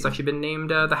then, she has actually been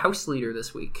named the House Leader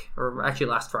this week, or actually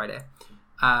last Friday,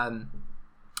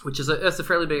 which is a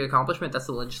fairly big accomplishment. That's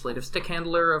the legislative stick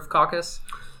handler of caucus.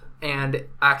 And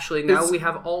actually now we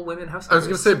have all women House leaders. I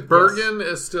was going to say, Bergen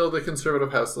is still the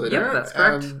Conservative House Leader. Yep, that's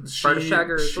correct. And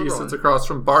she sits across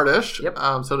from Bardish. Yep.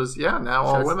 So does, now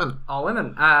all women. All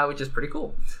women, which is pretty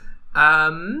cool.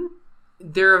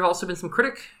 There have also been some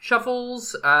critic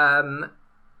shuffles.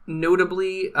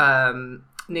 Notably,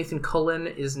 Nathan Cullen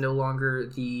is no longer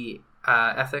the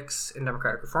ethics and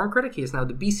democratic reform critic. He is now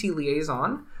the BC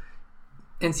liaison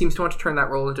and seems to want to turn that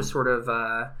role into sort of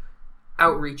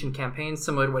outreach and campaigns,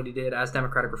 similar to what he did as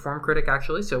democratic reform critic,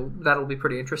 actually. So that'll be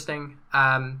pretty interesting.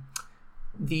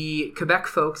 The Quebec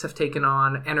folks have taken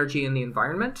on energy and the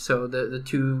environment. So the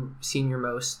two senior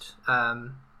most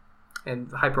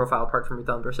and high profile, apart from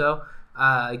Rita Berceau,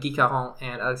 Guy Caron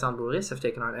and Alexandre Bourris have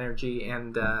taken on energy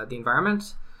and the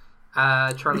environment.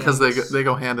 Charlie because Angus, they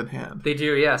go hand in hand. They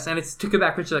do, yes. And it's to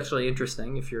Quebec, which is actually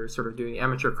interesting if you're sort of doing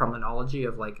amateur criminology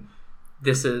of like,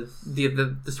 this is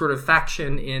the sort of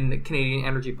faction in Canadian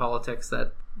energy politics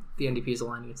that the NDP is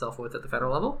aligning itself with at the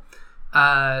federal level.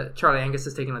 Charlie Angus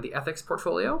has taken on the ethics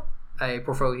portfolio, a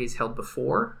portfolio he's held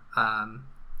before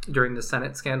during the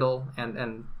Senate scandal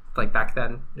and like back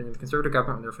then during the Conservative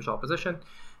government in their official opposition.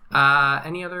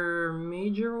 Any other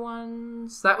major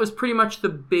ones? That was pretty much the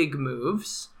big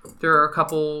moves. There are a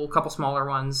couple smaller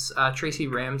ones. Tracy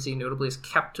Ramsey notably has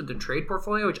kept the trade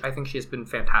portfolio, which I think she has been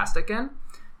fantastic in,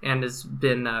 and has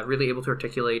been really able to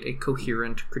articulate a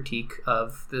coherent critique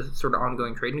of the sort of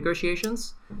ongoing trade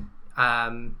negotiations,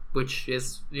 which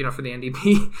is, for the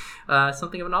NDP,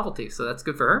 something of a novelty. So that's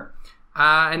good for her.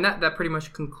 And that pretty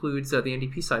much concludes the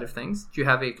NDP side of things. Do you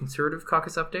have a Conservative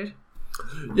caucus update?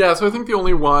 Yeah, so I think the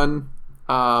only one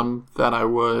that I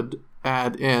would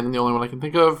add in, the only one I can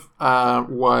think of,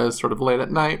 was sort of late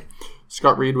at night.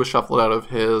 Scott Reid was shuffled out of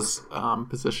his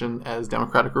position as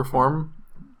Democratic Reform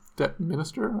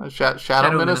Minister?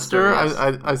 Shadow Minister? Yes.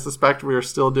 I suspect we are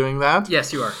still doing that.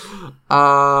 Yes, you are.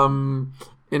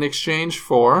 In exchange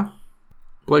for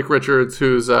Blake Richards,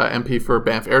 who's MP for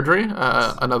Banff Airdrie,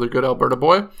 another good Alberta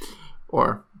boy.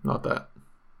 Or, not that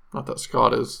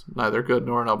Scott is neither good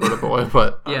nor an Alberta boy,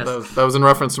 but yes. that was in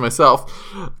reference to myself.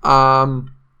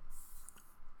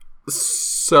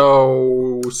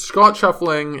 So Scott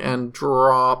shuffling and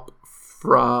drop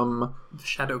from the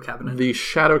Shadow Cabinet. The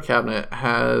Shadow Cabinet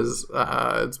has,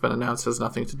 it's been announced, has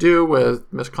nothing to do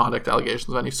with misconduct allegations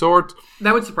of any sort.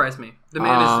 That would surprise me. The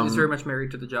man is very much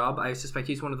married to the job. I suspect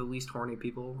he's one of the least horny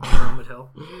people on Parliament Hill.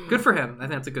 Good for him. I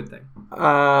think that's a good thing.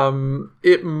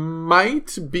 It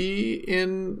might be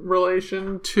in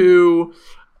relation to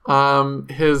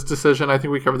his decision, I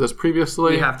think we covered this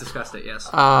previously. We have discussed it, yes.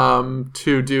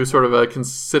 To do sort of a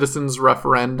citizens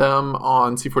referendum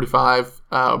on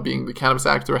C-45 being the Cannabis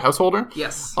Act through a householder.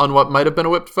 Yes. On what might have been a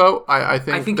whipped vote. I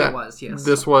think it was, yes.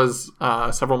 This was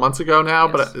several months ago now,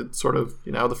 yes. But it's sort of,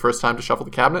 the first time to shuffle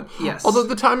the cabinet. Yes. Although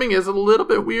the timing is a little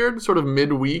bit weird, sort of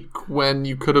midweek when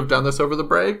you could have done this over the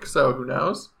break, so who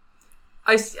knows?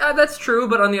 That's true,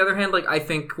 but on the other hand, I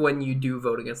think when you do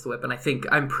vote against the whip, and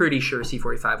I'm pretty sure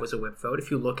C-45 was a whip vote.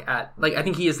 If you look at, I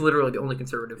think he is literally the only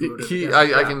conservative who voted.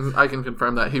 I can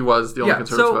confirm that he was the only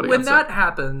conservative vote against it. So when that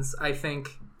happens, I think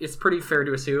it's pretty fair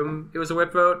to assume it was a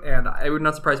whip vote, and it would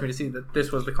not surprise me to see that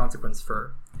this was the consequence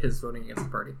for his voting against the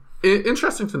party.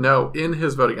 Interesting to know, in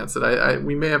his vote against it,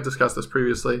 we may have discussed this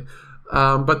previously,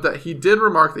 but that he did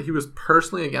remark that he was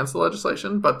personally against the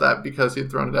legislation, but that because he'd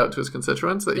thrown it out to his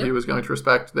constituents, that he was going to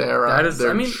respect their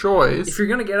choice. If you're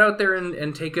going to get out there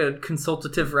and take a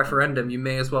consultative referendum, you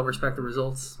may as well respect the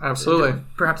results. Absolutely.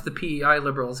 Perhaps the PEI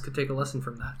liberals could take a lesson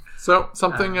from that. So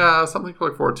something to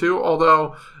look forward to.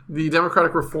 Although the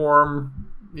Democratic Reform,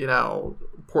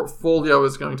 portfolio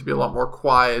is going to be a lot more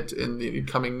quiet in the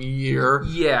coming year.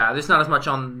 Yeah, there's not as much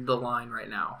on the line right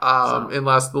now.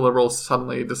 Unless the Liberals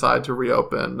suddenly decide to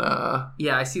reopen.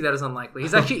 Yeah, I see that as unlikely.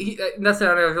 He's actually, that's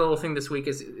another little thing this week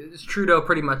is Trudeau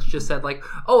pretty much just said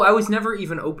I was never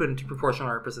even open to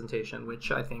proportional representation, which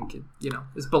I think,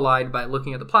 is belied by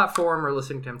looking at the platform or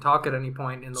listening to him talk at any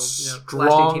point in the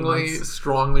last 18 months.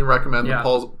 Strongly recommend the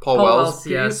Paul Wells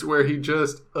piece where he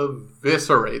just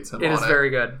eviscerates him. It is very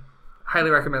good. Highly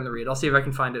recommend the read. I'll see if I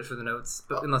can find it for the notes,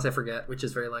 but unless I forget, which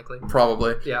is very likely.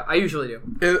 Probably. Yeah, I usually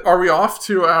do. Are we off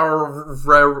to our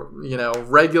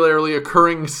regularly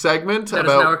occurring segment that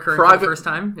about is now occurring for the first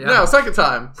time? Yeah. No, second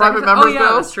time. Private members' bills? Oh,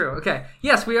 yeah, that's true. Okay.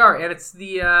 Yes, we are, and it's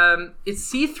it's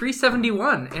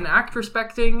C-371, an act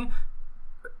respecting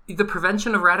the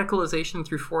prevention of radicalization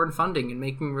through foreign funding and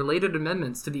making related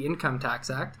amendments to the Income Tax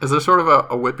Act. Is there sort of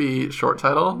a whippy short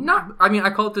title? I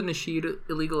call it the Nasheed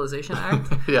Illegalization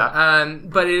Act. Yeah.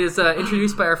 But it is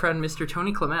introduced by our friend Mr.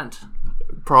 Tony Clement.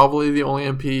 Probably the only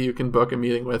MP you can book a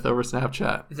meeting with over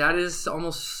Snapchat. That is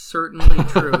almost certainly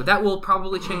true. That will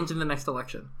probably change in the next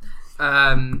election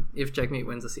if Checkmate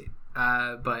wins a seat.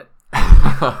 But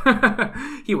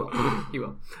he will.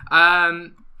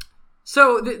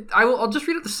 So I'll just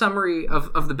read out the summary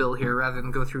of the bill here rather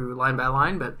than go through line by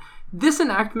line, but this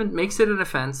enactment makes it an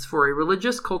offense for a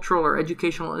religious, cultural, or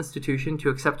educational institution to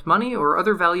accept money or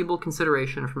other valuable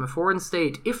consideration from a foreign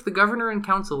state if the governor and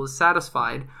council is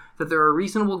satisfied that there are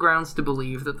reasonable grounds to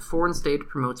believe that the foreign state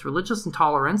promotes religious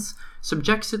intolerance,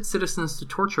 subjects its citizens to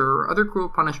torture or other cruel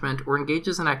punishment, or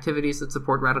engages in activities that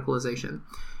support radicalization.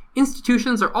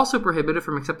 Institutions are also prohibited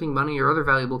from accepting money or other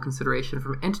valuable consideration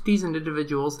from entities and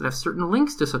individuals that have certain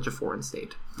links to such a foreign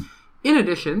state. In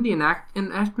addition, the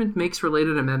enactment makes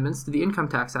related amendments to the Income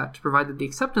Tax Act to provide that the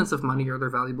acceptance of money or other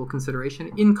valuable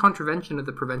consideration in contravention of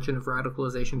the Prevention of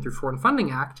Radicalization through Foreign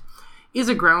Funding Act is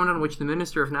a ground on which the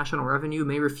Minister of National Revenue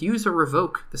may refuse or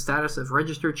revoke the status of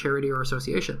registered charity or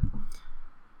association.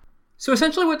 So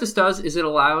essentially what this does is it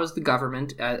allows the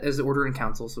government, as the Order in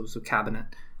Council, so cabinet,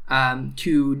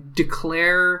 to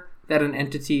declare that an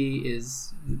entity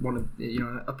is one of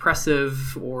an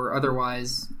oppressive or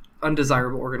otherwise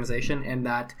undesirable organization, and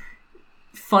that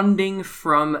funding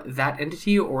from that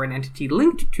entity or an entity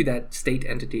linked to that state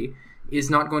entity is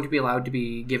not going to be allowed to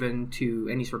be given to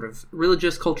any sort of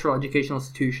religious, cultural, educational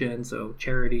institution, so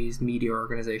charities, media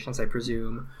organizations, I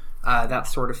presume, that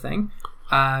sort of thing,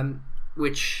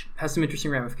 which has some interesting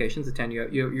ramifications. Etienne,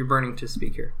 you're burning to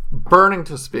speak here. Burning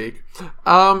to speak.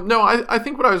 No, I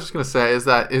think what I was just going to say is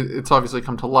that it's obviously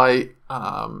come to light,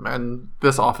 and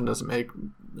this often doesn't make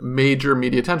major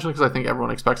media attention because I think everyone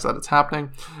expects that it's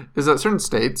happening, is that certain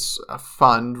states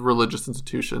fund religious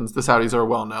institutions. The Saudis are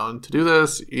well known to do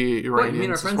this. Iranians, you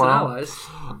mean our friends as well,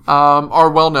 and allies, are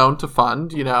well known to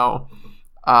fund,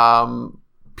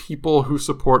 people who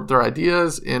support their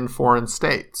ideas in foreign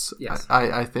states. Yes.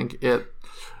 I think it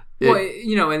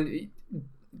well, and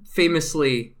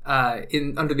famously,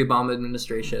 under the Obama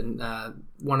administration,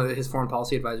 one of his foreign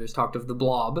policy advisors talked of the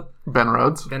blob. Ben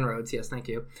Rhodes. Ben Rhodes, yes, thank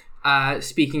you.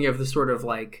 Speaking of the sort of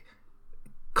like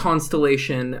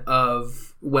constellation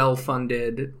of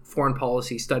well-funded foreign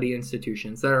policy study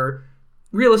institutions that are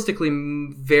realistically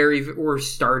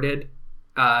started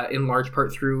in large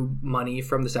part through money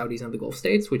from the Saudis and the Gulf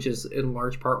states, which is in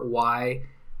large part why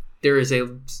there is a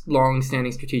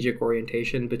long-standing strategic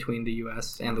orientation between the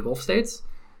U.S. and the Gulf states.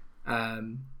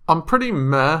 I'm pretty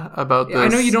meh about this. I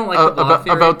know you don't like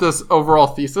the about this overall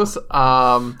thesis.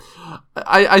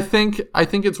 I think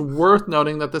it's worth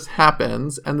noting that this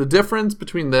happens, and the difference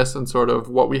between this and sort of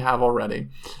what we have already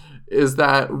is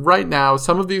that right now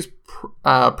some of these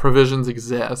provisions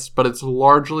exist, but it's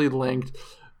largely linked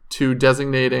to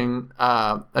designating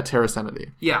a terrorist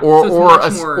entity,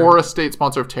 or a state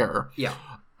sponsor of terror. Yeah.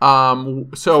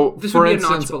 So this for would be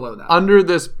instance, a notch below that. Under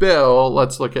this bill,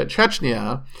 let's look at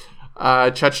Chechnya.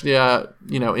 Chechnya,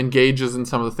 engages in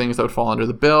some of the things that would fall under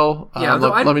the bill.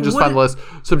 Let me just find the list.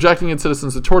 Subjecting its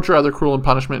citizens to torture, other cruel and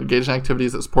punishment, engaged in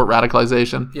activities that support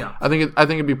radicalization. Yeah. I think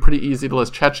it'd be pretty easy to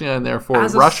list Chechnya in there for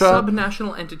Russia. As a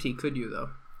subnational entity, could you though?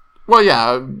 Well,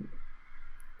 yeah.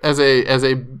 As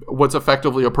a what's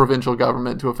effectively a provincial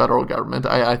government to a federal government,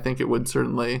 I think it would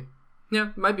certainly. Yeah,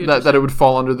 might be that it would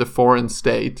fall under the foreign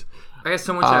state. I guess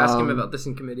someone should ask him about this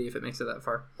in committee if it makes it that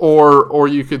far. Or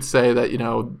you could say that,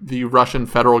 the Russian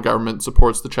federal government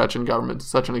supports the Chechen government to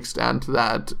such an extent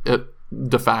that it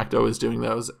de facto is doing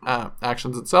those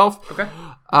actions itself. Okay.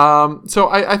 So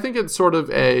I think it's sort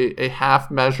of a half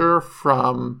measure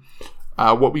from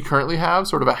what we currently have,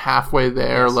 sort of a halfway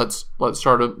there. Yes. Let's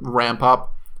start to ramp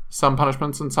up some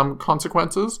punishments and some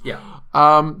consequences. Yeah.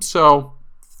 So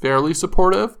fairly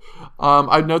supportive.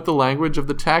 I'd note the language of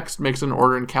the text makes an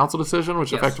order in council decision,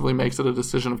 which effectively makes it a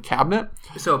decision of cabinet.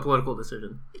 So a political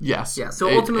decision. Yes. Yeah. So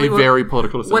ultimately, very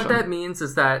political decision. What that means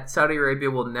is that Saudi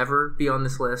Arabia will never be on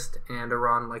this list, and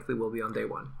Iran likely will be on day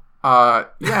one.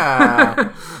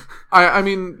 Yeah. I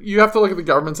mean, you have to look at the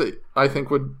governments that I think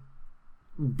would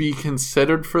be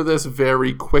considered for this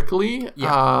very quickly.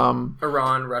 Yeah.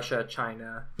 Iran, Russia,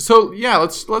 China. So yeah,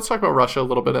 let's talk about Russia a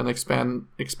little bit and expand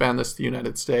this to the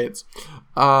United States.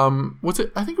 What's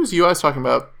it? I think it was you I was talking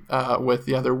about with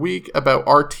the other week about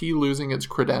RT losing its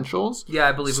credentials. Yeah,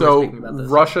 I believe we were speaking about this.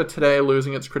 Russia today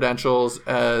losing its credentials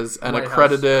as an White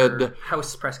accredited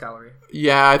House Press Gallery.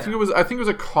 Yeah, I think it was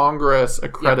a Congress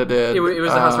accredited. Yeah, it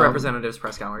was the House of Representatives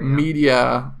Press Gallery. Yeah.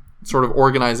 Media sort of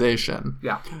organization.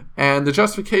 Yeah. And the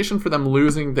justification for them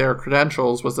losing their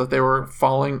credentials was that they were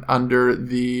falling under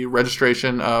the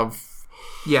registration of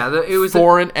it was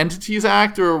Foreign Entities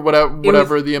Act or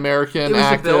whatever the American Act is.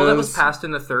 It was a bill that was passed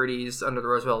in the 30s under the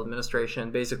Roosevelt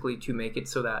administration, basically to make it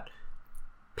so that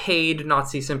paid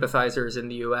Nazi sympathizers in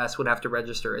the U.S. would have to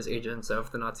register as agents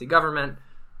of the Nazi government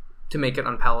to make it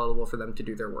unpalatable for them to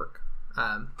do their work.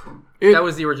 That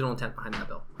was the original intent behind that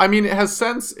bill. I mean, it has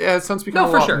since become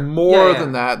a lot more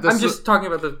than that. I'm just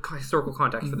talking about the historical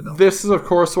context for the bill. This is, of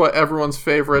course, what everyone's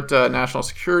favorite national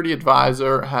security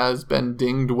advisor has been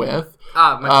dinged with.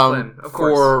 Michael Flynn, of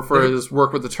course. For his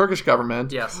work with the Turkish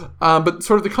government. Yes. But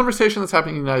sort of the conversation that's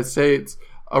happening in the United States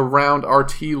around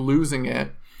RT losing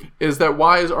it is that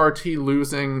why is RT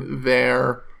losing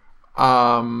their...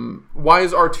 why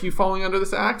is RT falling under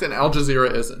this act and Al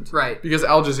Jazeera isn't? Right. Because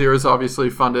Al Jazeera is obviously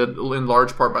funded in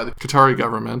large part by the Qatari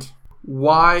government.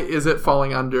 Why is it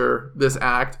falling under this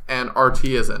act and RT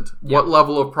isn't? Yep. What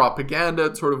level of propaganda?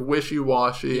 It's sort of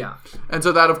wishy-washy. Yeah. And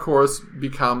so that, of course,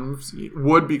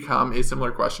 would become a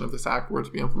similar question if this act were to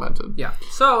be implemented. Yeah.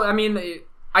 So, I mean,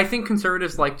 I think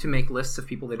conservatives like to make lists of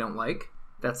people they don't like.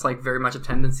 That's like very much a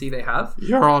tendency they have.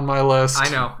 You're on my list. I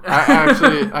know.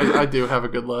 I do have a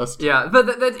good list. Yeah, but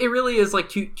it really is like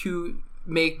to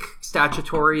make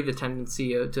statutory the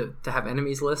tendency to have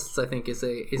enemies lists. I think is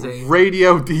a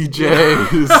radio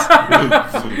DJs,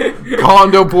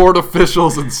 condo board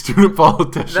officials, and student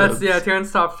politicians. That's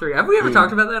Terrence's top 3. Have we ever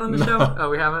talked about that on the show? Oh,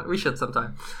 we haven't. We should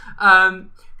sometime.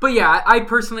 But yeah, I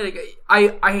personally,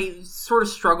 I sort of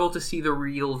struggle to see the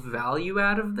real value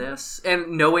out of this,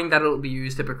 and knowing that it'll be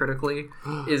used hypocritically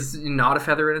is not a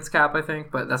feather in its cap, I think,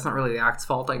 but that's not really the act's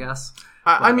fault, I guess.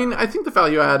 I mean, I think the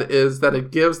value add is that it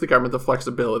gives the government the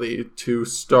flexibility to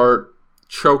start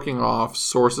choking off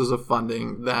sources of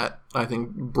funding that I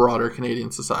think broader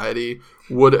Canadian society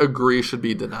would agree should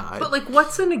be denied. But, like,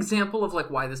 what's an example of,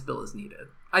 like, why this bill is needed?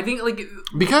 I think, like,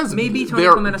 because maybe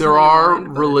there are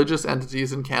religious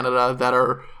entities in Canada that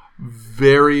are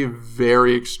very,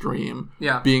 very extreme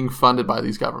being funded by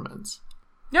these governments.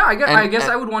 Yeah, I guess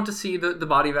I would want to see the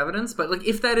body of evidence, but like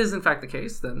if that is in fact the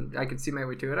case, then I could see my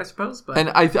way to it, I suppose.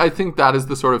 But I think that is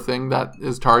the sort of thing that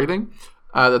is targeting.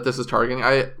 That this is targeting.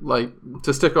 I like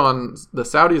to stick on the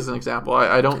Saudis as an example.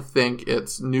 I don't think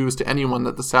it's news to anyone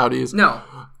that the Saudis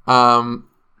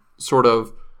sort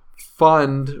of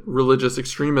fund religious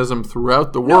extremism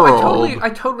throughout the world. I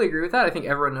totally agree with that. I think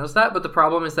everyone knows that. But the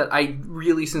problem is that I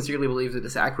really sincerely believe that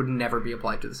this act would never be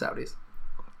applied to the Saudis.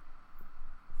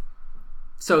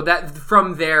 So that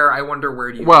from there, I wonder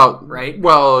where do you go, right?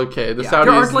 Well, okay. The Saudis...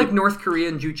 There aren't like North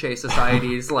Korean Juche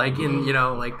societies like in,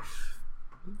 like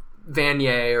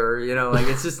Vanier or, like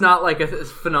it's just not like a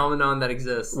phenomenon that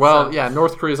exists. Well, yeah,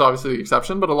 North Korea is obviously the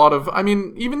exception, but a lot of, I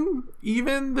mean,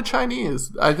 even the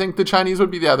Chinese. I think the Chinese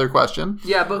would be the other question.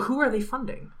 Yeah, but who are they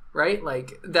funding, right?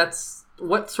 Like that's...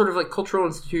 What sort of like cultural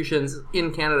institutions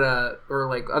in Canada or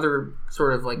like other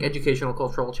sort of like educational,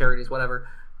 cultural charities, whatever,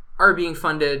 are being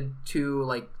funded to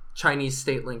like Chinese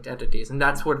state-linked entities, and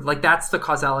that's the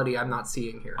causality I'm not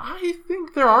seeing here. I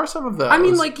think there are some of those. I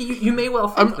mean, like you may well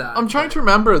think that. I'm trying to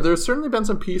remember. There's certainly been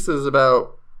some pieces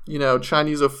about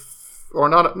Chinese or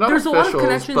not. There's officials, a lot of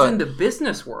connections in the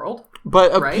business world,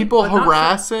 but of right? people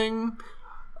harassing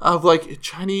of like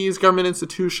Chinese government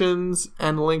institutions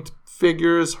and linked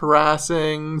figures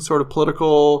harassing sort of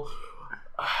political.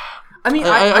 I mean,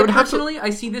 I personally, I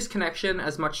see this connection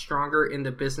as much stronger in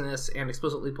the business and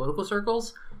explicitly political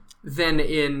circles than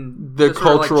in the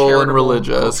cultural sort of like and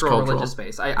religious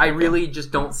space. I really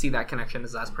just don't see that connection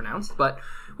as pronounced. But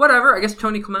whatever, I guess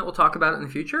Tony Clement will talk about it in the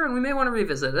future, and we may want to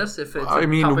revisit this if it's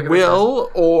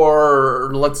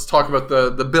or let's talk about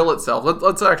the bill itself.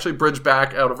 Let's actually bridge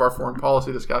back out of our foreign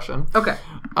policy discussion. Okay.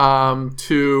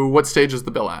 To what stage is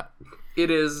the bill at? It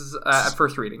is at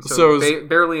first reading, so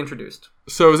barely introduced.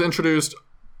 So it was introduced...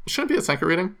 Shouldn't it be at second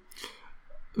reading?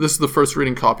 This is the first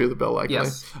reading copy of the bill, likely.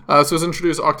 Yes. So it was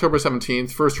introduced October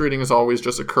 17th. First reading is always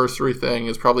just a cursory thing.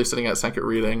 It's probably sitting at second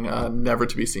reading, never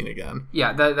to be seen again.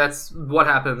 Yeah, that's what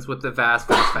happens with the vast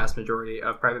majority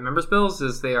of private members' bills,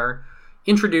 is they are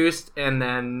introduced and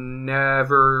then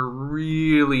never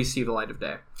really see the light of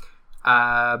day.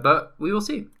 But we will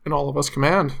see. In all of us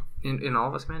command. In all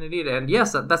of us, man, indeed. And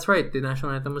yes, that's right. The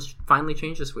national anthem was finally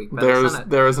changed this week by the Senate.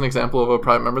 There is an example of a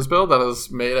private member's bill that has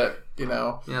made it,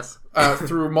 yes,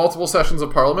 through multiple sessions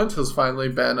of Parliament, has finally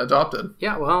been adopted.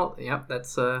 Yeah, well, yeah, that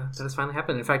has finally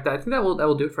happened. In fact, I think that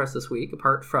will do it for us this week.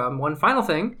 Apart from one final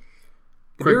thing.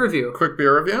 Beer review. Quick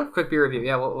beer review? Quick beer review,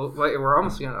 yeah. Well, we're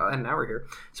almost going to end an hour here.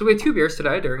 So we had 2 beers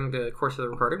today during the course of the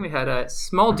recording. We had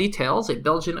Small Details, a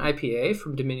Belgian IPA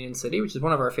from Dominion City, which is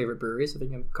one of our favorite breweries, I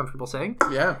think I'm comfortable saying.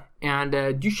 Yeah.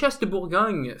 And Duchesse de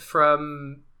Bourgogne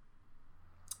from...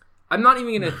 I'm not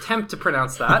even going to attempt to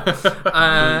pronounce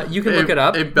that. You can look it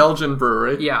up. A Belgian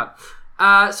brewery. Yeah.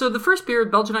 So the first beer,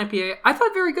 Belgian IPA, I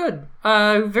thought very good.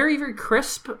 Very, very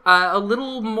crisp. A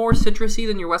little more citrusy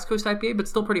than your West Coast IPA, but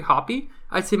still pretty hoppy.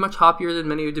 I'd say much hoppier than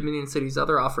many of Dominion City's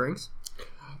other offerings.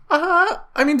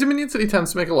 I mean, Dominion City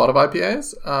tends to make a lot of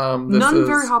IPAs. None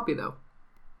very hoppy though.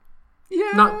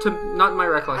 Yeah, not in my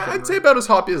recollection. I'd say about as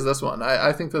hoppy as this one.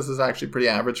 I think this is actually pretty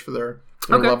average for their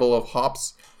level of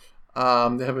hops. They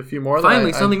have a few more.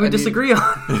 Finally, something we disagree on.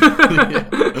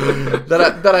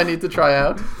 that I need to try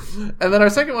out. And then our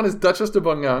second one is Duchess de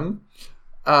Bourgogne,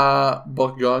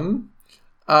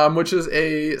 which is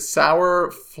a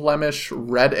sour Flemish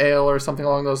red ale or something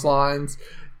along those lines.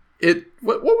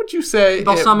 What would you say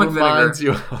balsamic it reminds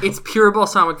vinegar. You of? It's pure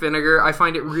balsamic vinegar. I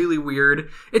find it really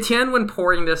weird. Etienne, when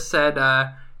pouring this, said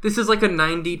this is like a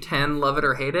 90-10 love it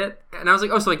or hate it. And I was like,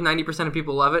 oh, so like 90% of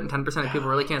people love it and 10% of people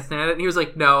really can't stand it. And he was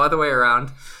like, no, other way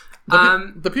around.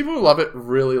 The people who love it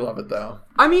really love it, though.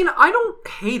 I mean, I don't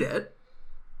hate it.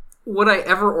 Would I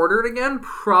ever order it again?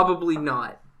 Probably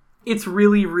not. It's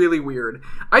really, really weird.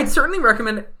 I'd certainly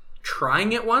recommend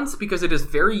trying it once because it is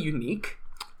very unique.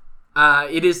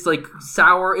 It is like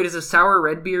sour. It is a sour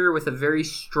red beer with a very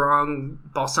strong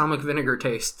balsamic vinegar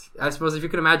taste. I suppose if you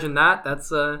can imagine that,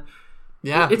 that's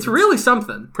it's really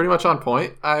something. Pretty much on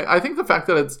point. I think the fact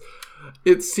that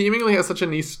it seemingly has such a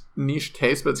niche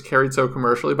taste, but it's carried so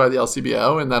commercially by the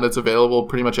LCBO, and that it's available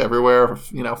pretty much everywhere.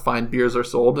 Fine beers are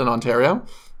sold in Ontario.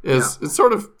 It's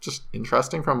sort of just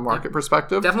interesting from a market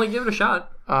perspektive. Definitely give it a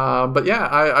shot. But yeah,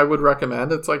 I would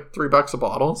recommend. It's like $3 a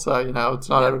bottle, so it's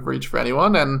not out of reach for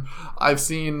anyone. And I've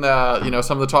seen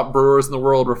some of the top brewers in the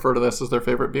world refer to this as their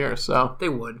favorite beer. So they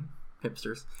would,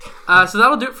 hipsters. So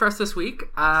that'll do it for us this week.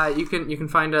 You can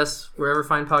find us wherever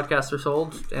fine podcasts are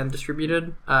sold and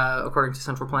distributed, according to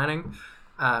central planning.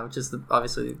 Which is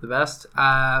obviously the best.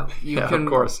 You can, of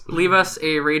course, leave us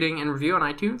a rating and review on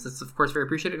iTunes. It's, of course, very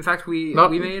appreciated. In fact, we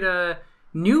made a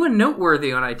new and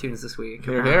noteworthy on iTunes this week.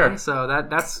 Here. So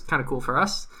that's kind of cool for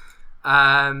us.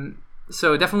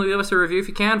 So definitely leave us a review if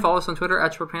you can. Follow us on Twitter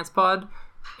 @ShortPantsPod.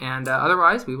 And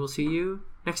otherwise, we will see you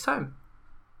next time.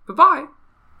 Bye-bye.